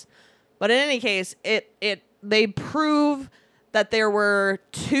was. But in any case, they prove that there were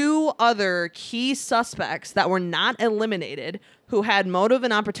 2 other key suspects that were not eliminated who had motive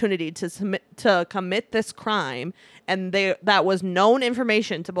and opportunity to commit this crime, and that was known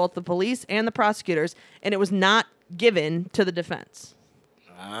information to both the police and the prosecutors, and it was not given to the defense.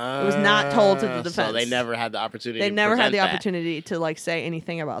 It was not told to the defense. So they never had the opportunity. They never had the opportunity to like say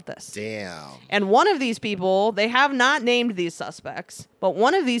anything about this. Damn. And one of these people, they have not named these suspects, but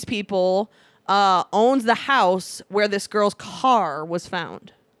one of these people owns the house where this girl's car was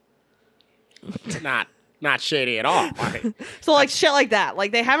found. Not shady at all. So like shit like that.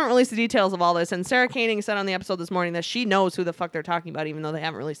 Like they haven't released the details of all this. And Sarah Koenig said on the episode this morning that she knows who the fuck they're talking about, even though they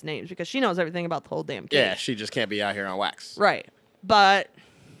haven't released names, because she knows everything about the whole damn case. Yeah, she just can't be out here on wax. Right. But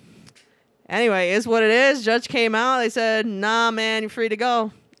anyway, is what it is. Judge came out. They said, nah, man, you're free to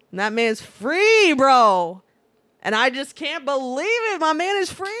go. And that man's free, bro. And I just can't believe it. My man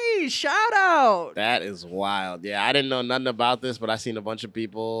is free. Shout out. That is wild. Yeah, I didn't know nothing about this, but I seen a bunch of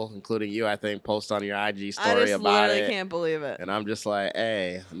people, including you, I think, post on your IG story about it. I literally can't believe it. And I'm just like,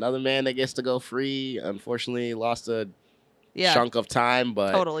 hey, another man that gets to go free. Unfortunately, lost a chunk of time,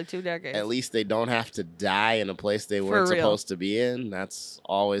 but totally 2 decades. At least they don't have to die in a place they weren't supposed to be in. That's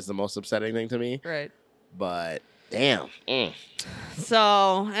always the most upsetting thing to me. Right. But damn.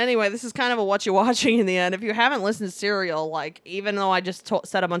 So anyway, this is kind of a what you watching in the end. If you haven't listened to Serial, like even though I just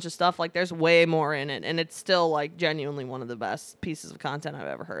said a bunch of stuff, like there's way more in it, and it's still like genuinely one of the best pieces of content I've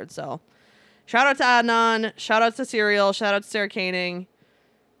ever heard. So shout out to Adnan, shout out to Serial, shout out to Sarah Koenig.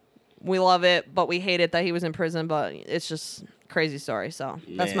 We love it, but we hate it that he was in prison. But it's just crazy story. So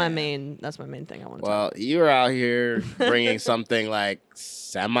that's my main thing I want to talk about. You were out here bringing something like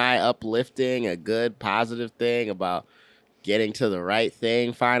semi uplifting, a good positive thing about getting to the right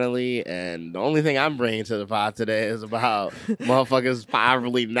thing finally, and the only thing I'm bringing to the pod today is about motherfuckers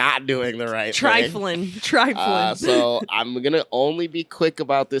probably not doing the right thing. Trifling. So I'm gonna only be quick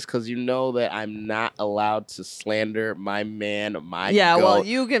about this because you know that I'm not allowed to slander my man, well,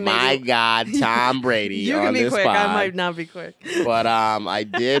 you can my God, Tom Brady. You can be quick. Pod. I might not be quick. But I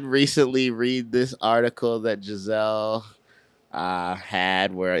did recently read this article that Giselle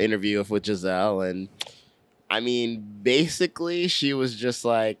had, where an interview with Giselle, and I mean, basically, she was just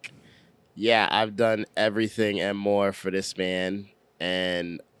like, yeah, I've done everything and more for this man,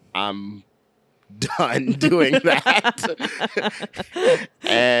 and I'm done doing that.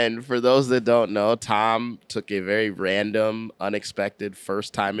 And for those that don't know, Tom took a very random, unexpected,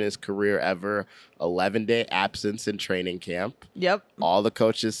 first time in his career ever, 11-day absence in training camp. Yep. All the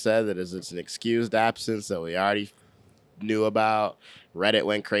coaches said that it's an excused absence that we already knew about. Reddit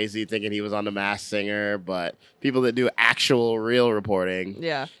went crazy thinking he was on The Masked Singer, but people that do actual real reporting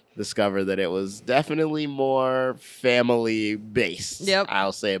discovered that it was definitely more family based. Yep.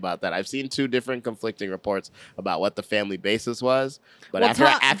 I'll say about that. I've seen 2 different conflicting reports about what the family basis was, but well,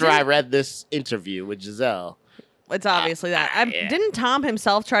 after I read this interview with Giselle, it's obviously that. Didn't Tom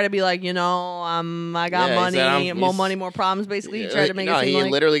himself try to be like, I got money, more money, more problems, basically? He tried to make it seem he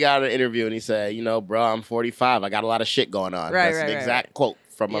literally got an interview and he said, bro, I'm 45. I got a lot of shit going on. That's the exact quote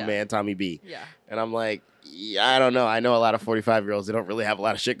from my man, Tommy B. Yeah. And I'm like, I don't know. I know a lot of 45-year-olds. They don't really have a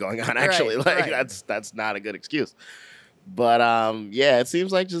lot of shit going on, actually. That's not a good excuse. But, it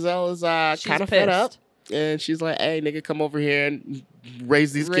seems like Giselle is kind of fed up. And she's like, hey, nigga, come over here and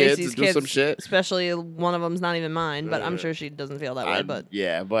raise these kids and do some shit. Especially one of them's not even mine, but I'm sure she doesn't feel that way. But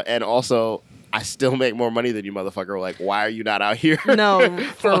and also, I still make more money than you, motherfucker. Like, why are you not out here? No,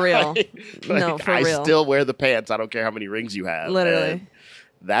 for real. No, for real. I still wear the pants. I don't care how many rings you have. Literally. And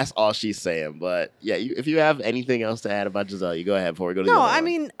that's all she's saying. But, yeah, if you have anything else to add about Giselle, you go ahead before we go to the other one.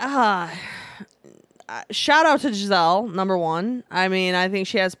 mean, shout out to Giselle, number one. I mean, I think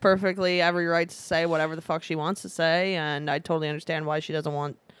she has perfectly every right to say whatever the fuck she wants to say, and I totally understand why she doesn't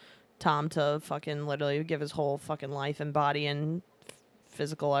want Tom to fucking literally give his whole fucking life and body and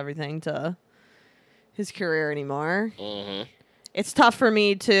physical everything to his career anymore. Mm-hmm. It's tough for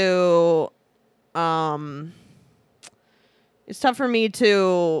me to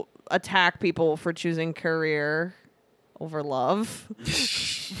attack people for choosing career over love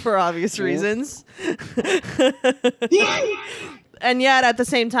for obvious reasons. And yet at the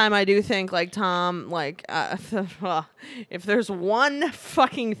same time, I do think like Tom, like if there's one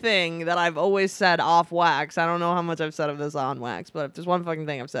fucking thing that I've always said off wax, I don't know how much I've said of this on wax, but if there's one fucking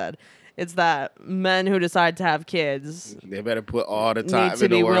thing I've said, it's that men who decide to have kids, they better put all the time need to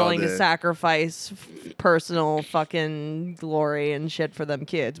be willing to sacrifice personal fucking glory and shit for them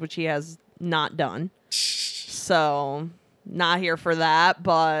kids, which he has not done. So, not here for that,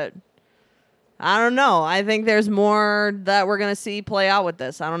 but I don't know. I think there's more that we're gonna see play out with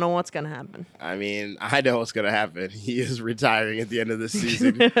this. I don't know what's gonna happen. I mean, I know what's gonna happen. He is retiring at the end of the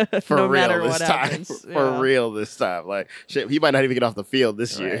season for No real matter this what time. happens. For Yeah. real this time. Like shit, he might not even get off the field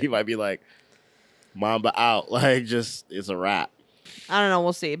this year. Right. He might be like, Mamba out. Like just it's a wrap. I don't know.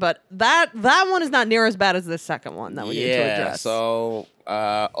 We'll see. But that one is not near as bad as the second one that we need to address. So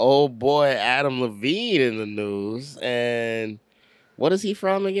old boy Adam Levine in the news, and what is he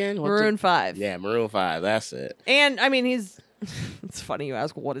from again? Maroon 5. Yeah, Maroon 5. That's it. And I mean, he's. It's funny you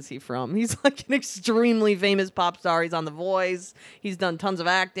ask, what is he from? He's like an extremely famous pop star. He's on The Voice. He's done tons of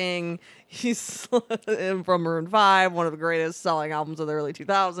acting. He's from Maroon 5, one of the greatest selling albums of the early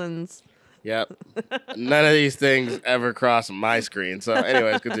 2000s. Yep. None of these things ever cross my screen. So,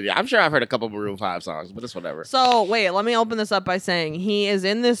 anyways, continue. I'm sure I've heard a couple Maroon 5 songs, but it's whatever. So, wait, let me open this up by saying he is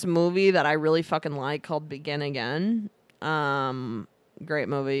in this movie that I really fucking like called Begin Again. Great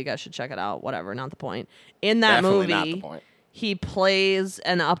movie. You guys should check it out. Whatever, not the point. In that Definitely movie, not the point. he plays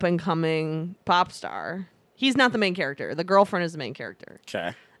an up-and-coming pop star. He's not the main character. The girlfriend is the main character.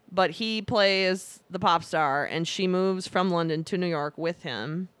 Okay. But he plays the pop star, and she moves from London to New York with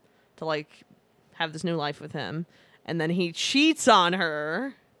him to, like, have this new life with him. And then he cheats on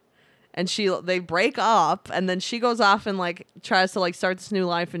her, and they break up, and then she goes off and, like, tries to, like, start this new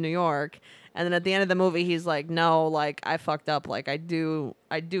life in New York. And then at the end of the movie, he's like, no, like, I fucked up. Like, I do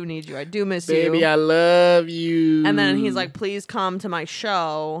need you. I do miss you. Baby, I love you. And then he's like, please come to my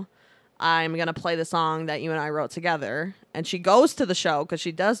show. I'm going to play the song that you and I wrote together. And she goes to the show because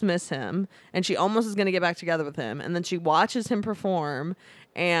she does miss him. And she almost is going to get back together with him. And then she watches him perform.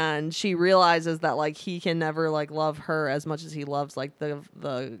 And she realizes that, like, he can never, like, love her as much as he loves, like,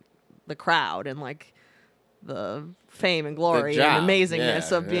 the crowd and, like, the fame and glory and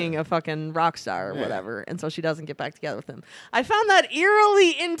amazingness of being a fucking rock star or whatever. And so she doesn't get back together with him. I found that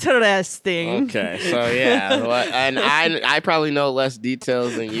eerily interesting. Okay, so yeah, and I probably know less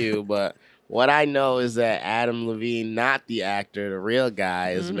details than you, but what I know is that Adam Levine, not the actor, the real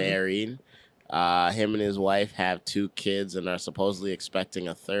guy, is married. Him and his wife have 2 kids and are supposedly expecting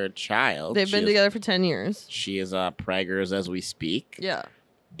a 3rd child. They've been together for 10 years. She is preggers as we speak. Yeah.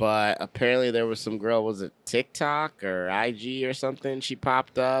 But apparently there was some girl, was it TikTok or IG or something? She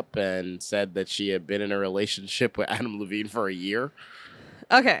popped up and said that she had been in a relationship with Adam Levine for a year.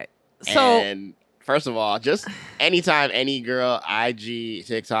 Okay. So, and first of all, just anytime any girl, IG,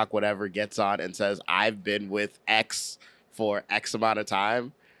 TikTok, whatever, gets on and says, I've been with X for X amount of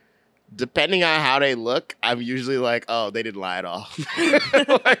time, depending on how they look, I'm usually like, oh, they didn't lie at all.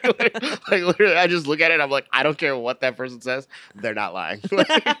 like, literally, I just look at it. I'm like, I don't care what that person says. They're not lying.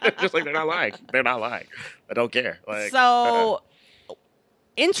 Just like, they're not lying. They're not lying. I don't care. Like,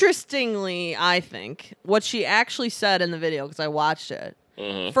 interestingly, I think what she actually said in the video, because I watched it,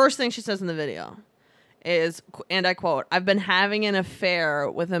 first thing she says in the video is, and I quote, I've been having an affair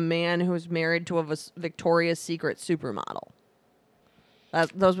with a man who's married to a Victoria's Secret supermodel.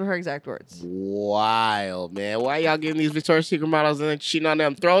 Those were her exact words. Wild, man. Why y'all giving these Victoria's Secret models and then cheating on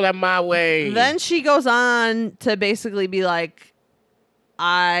them? Throw them my way. Then she goes on to basically be like,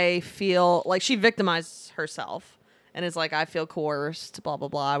 I feel like she victimizes herself and is like, I feel coerced, blah, blah,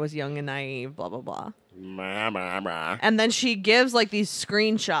 blah. I was young and naive, blah, blah, blah. And then she gives like these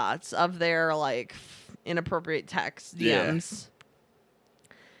screenshots of their like inappropriate text DMs.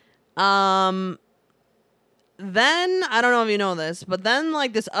 Yeah. Then, I don't know if you know this, but then,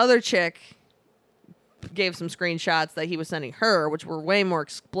 like, this other chick gave some screenshots that he was sending her, which were way more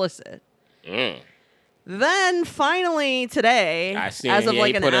explicit. Then, finally, today, as of,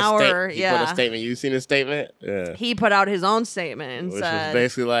 like, an hour... He put a statement. You seen his statement? Yeah. He put out his own statement and which said... was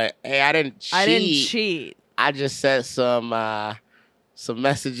basically like, hey, I didn't cheat. I just sent some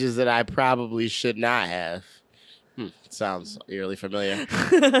messages that I probably should not have. Sounds eerily familiar.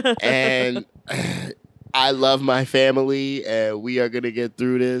 And... I love my family, and we are going to get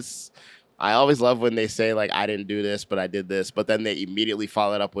through this. I always love when they say, like, I didn't do this, but I did this. But then they immediately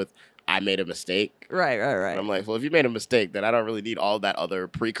follow it up with, I made a mistake. Right. And I'm like, well, if you made a mistake, then I don't really need all that other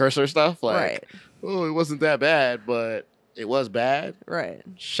precursor stuff. Like, oh, it wasn't that bad, but it was bad. Right.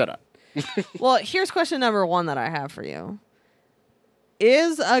 Shut up. Well, here's question number 1 that I have for you.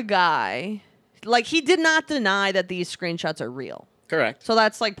 Is a guy... Like, he did not deny that these screenshots are real. Correct. So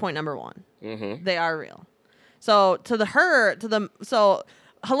that's, like, point number 1. Mm-hmm. They are real. So so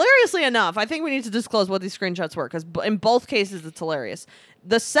hilariously enough, I think we need to disclose what these screenshots were because in both cases it's hilarious.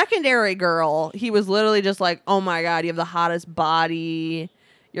 The secondary girl, he was literally just like, "Oh my god, you have the hottest body,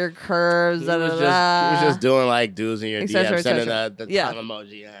 your curves." He was just doing like dudes in your DM, sending the tongue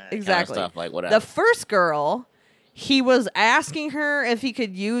emoji, exactly kind of stuff like whatever. The first girl, he was asking her if he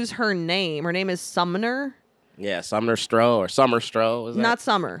could use her name. Her name is Sumner. Yeah, Sumner Stroh or Summer Stroh. Is that? Not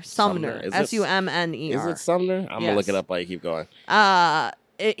Summer. Sumner. Sumner. Is it Sumner? I'm gonna look it up while you keep going.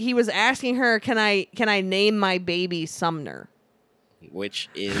 He was asking her, can I name my baby Sumner? Which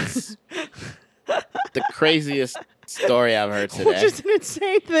is the craziest story I've heard today. Which is an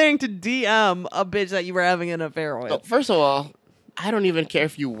insane thing to DM a bitch that you were having an affair with. So, first of all, I don't even care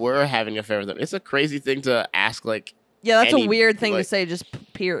if you were having an affair with them. It's a crazy thing to ask, like. Yeah, that's a weird thing to say, just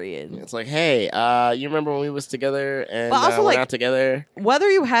period. It's like, hey, you remember when we was together and but also, we're not together?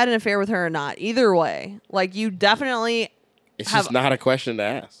 Whether you had an affair with her or not, either way, like, you definitely... It's just not a question to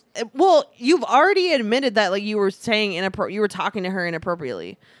ask. Well, you've already admitted that, like, you were saying you were talking to her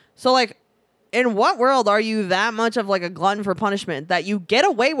inappropriately. So, like, in what world are you that much of, like, a glutton for punishment that you get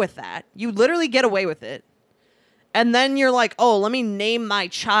away with that? You literally get away with it. And then you're like, oh, let me name my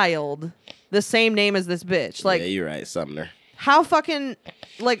child the same name as this bitch. Like, yeah, you're right, Sumner. How fucking,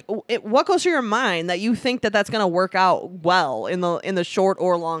 like, what goes through your mind that you think that that's going to work out well in the short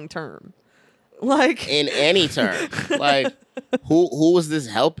or long term? Like, in any term. Like, who was this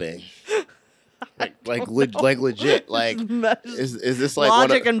helping? Like legit. Like, is this like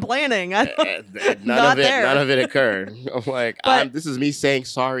logic and planning? None of it occurred. I'm like, this is me saying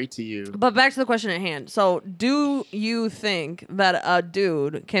sorry to you. But back to the question at hand. So, do you think that a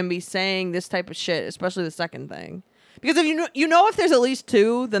dude can be saying this type of shit, especially the second thing? Because if you know if there's at least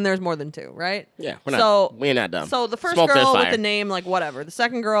two, then there's more than two, right? Yeah, we're not dumb. So the first girl with the name, like, whatever. The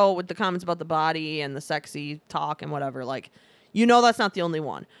second girl with the comments about the body and the sexy talk and whatever, like, you know that's not the only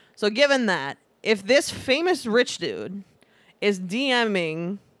one. So given that, if this famous rich dude is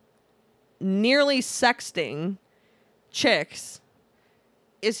DMing, nearly sexting chicks,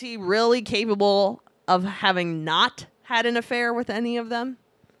 is he really capable of having not had an affair with any of them?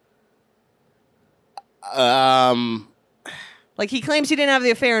 Like, he claims he didn't have the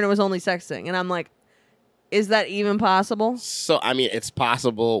affair and it was only sexting. And I'm like, is that even possible? So, I mean, it's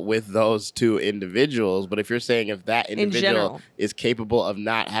possible with those two individuals, but if you're saying if that individual is capable of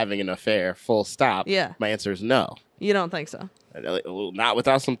not having an affair, full stop, my answer is no. You don't think so? Not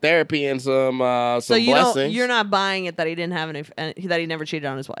without some therapy and some blessings. You're not buying it that he didn't have that he never cheated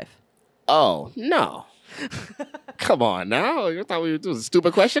on his wife? Oh, no. Come on now. You thought we were doing a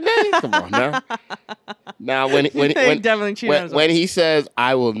stupid question day? Come on now. Now when he says,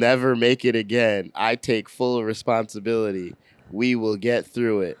 I will never make it again, I take full responsibility. We will get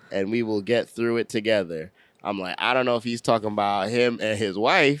through it, and we will get through it together. I'm like, I don't know if he's talking about him and his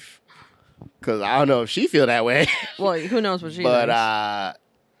wife, because I don't know if she feel that way. Well, who knows what she does. But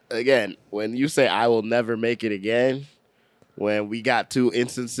again, when you say I will never make it again, when we got two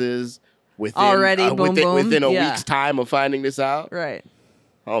instances within a week's time of finding this out. Right.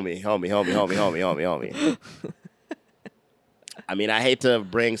 Homie. I mean, I hate to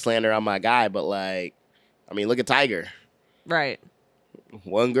bring slander on my guy, but like, I mean, look at Tiger. Right.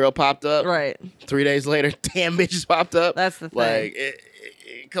 One girl popped up. Right. 3 days later, 10 bitches popped up. That's the thing. Like,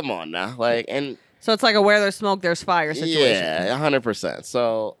 come on now. Like, and so it's like a where there's smoke, there's fire situation. Yeah, 100%.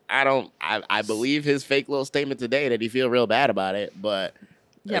 So I believe his fake little statement today that he feel real bad about it, but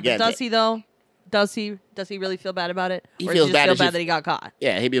yeah, again, but does he though? Does he really feel bad about it? He or feels does he bad just feel bad that he got caught.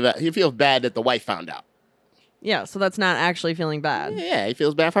 Yeah, he feels bad that the wife found out. Yeah, so that's not actually feeling bad. Yeah, he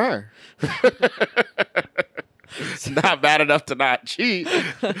feels bad for her. It's not bad enough to not cheat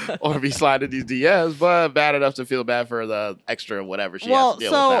or be sliding these DMs, but bad enough to feel bad for the extra whatever she has to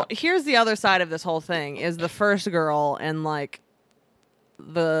deal with. Well, so here's the other side of this whole thing is the first girl and like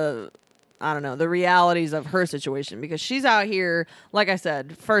the realities of her situation, because she's out here, like I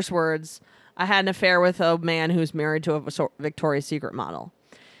said, first words, I had an affair with a man who's married to a Victoria's Secret model.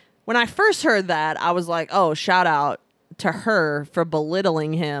 When I first heard that, I was like, oh, shout out to her for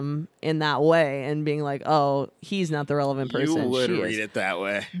belittling him in that way and being like, oh, he's not the relevant person. You would read it that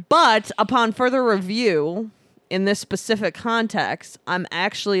way. But upon further review in this specific context, I'm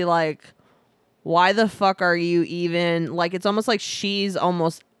actually like, why the fuck are you even, like, it's almost like she's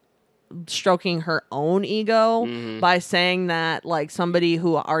almost stroking her own ego by saying that like somebody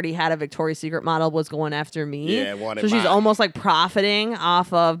who already had a Victoria's Secret model was going after me. Yeah, so she's almost like profiting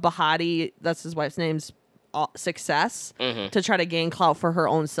off of Bahati, that's his wife's name's success to try to gain clout for her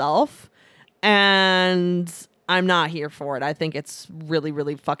own self. And I'm not here for it. I think it's really,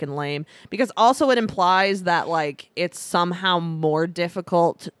 really fucking lame, because also it implies that like it's somehow more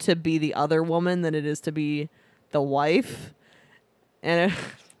difficult to be the other woman than it is to be the wife. And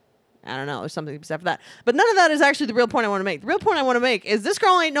I don't know, there's something to be said for that. But none of that is actually the real point I want to make. The real point I want to make is this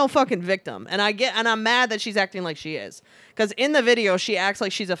girl ain't no fucking victim. And I'm mad that she's acting like she is. Because in the video, she acts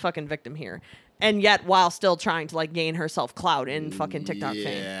like she's a fucking victim here. and yet while still trying to like gain herself clout in fucking TikTok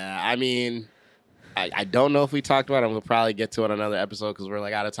fame. Yeah, I mean, I don't know if we talked about it. We'll probably get to it on another episode because we're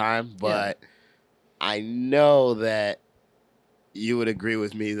like out of time. But I know that you would agree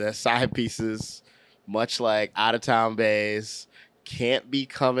with me that side pieces, much like Out of Town Bays, can't be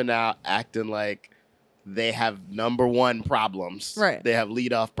coming out acting like they have number one problems. Right. They have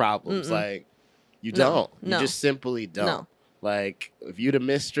lead off problems. Mm-mm. Like, you No, don't. no. You just simply don't. No. Like, if you the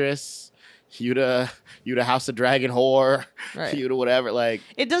mistress, you the House of Dragon whore, Right. you the whatever. Like,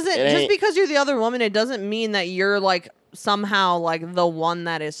 It doesn't It just ain't- because you're the other woman, it doesn't mean that you're like somehow like the one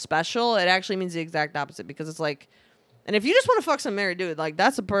that is special. It actually means the exact opposite because it's like, and if you just want to fuck some married dude, like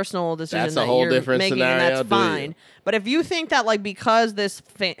that's a personal decision That's a that whole you're different making, scenario, and that's do you? fine. But if you think that like because this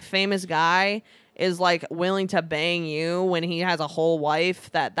famous guy is like willing to bang you when he has a whole wife,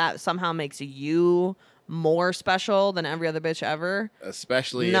 that somehow makes you more special than every other bitch ever.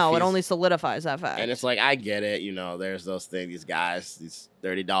 especially if No, it he's- only solidifies that fact. And it's like, I get it, you know, there's those things, these guys, these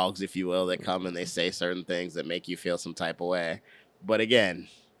dirty dogs, if you will, that come and they say certain things that make you feel some type of way. But again,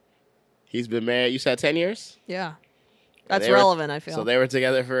 he's been married, you said 10 years? Yeah. That's They were- relevant, I feel. So they were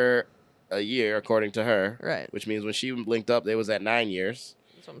together for a year, according to her. Right. Which means when she linked up, they was at 9 years.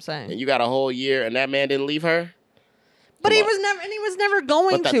 That's what I'm saying. And you got a whole year, and that man didn't leave her? But Come he on. was never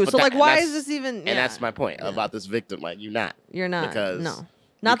going But that- to. but So that- like, why that's- is this even? And that's my point about this victim. Like, you're not. You're not. because No.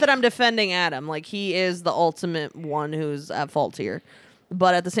 Not that I'm defending Adam. Like he is the ultimate one who's at fault here.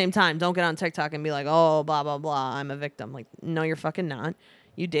 But at the same time, don't get on TikTok and be like, oh, blah blah blah, I'm a victim. Like, no, you're fucking not.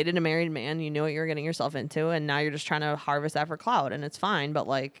 You dated a married man. You knew what you were getting yourself into, and now you're just trying to harvest that for clout, and it's fine. But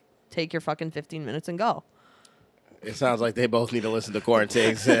like, take your fucking 15 minutes and go. It sounds like they both need to listen to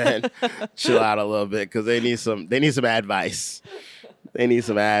Quarantines and chill out a little bit because they need some advice. They need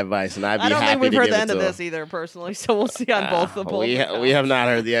some advice, and I'd be I don't happy think we've to heard give the it end to of them. this either, personally. So we'll see on both the we have not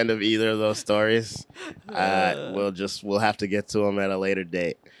heard the end of either of those stories. We'll have to get to them at a later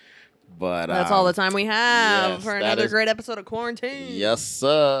date. But That's all the time we have yes, for that another is- great episode of Quarantine. Yes,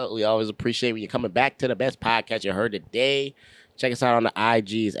 sir. We always appreciate when you're coming back to the best podcast you heard today. Check us out on the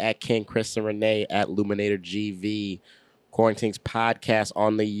IGs at King, Chris, and Renee, at Luminator GV. Quarantine's podcast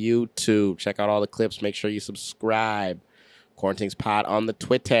on the YouTube. Check out all the clips. Make sure you subscribe. Quarantine's pod on the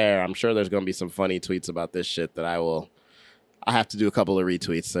Twitter. I'm sure there's going to be some funny tweets about this shit that I'll have to do a couple of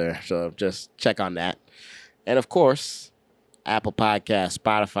retweets there. So just check on that. And of course, Apple Podcasts,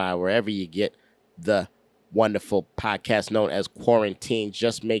 Spotify, wherever you get the wonderful podcast known as Quarantine.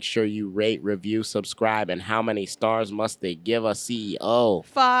 Just make sure you rate, review, subscribe, and how many stars must they give us, CEO?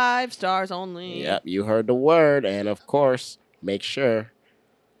 5 stars only. Yep, you heard the word. And of course, make sure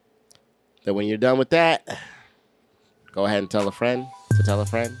that when you're done with that, go ahead and tell a friend, to tell a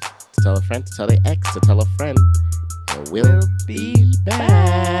friend, to tell a friend, to tell their ex, to tell a friend. And we'll be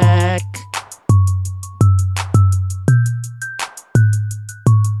back.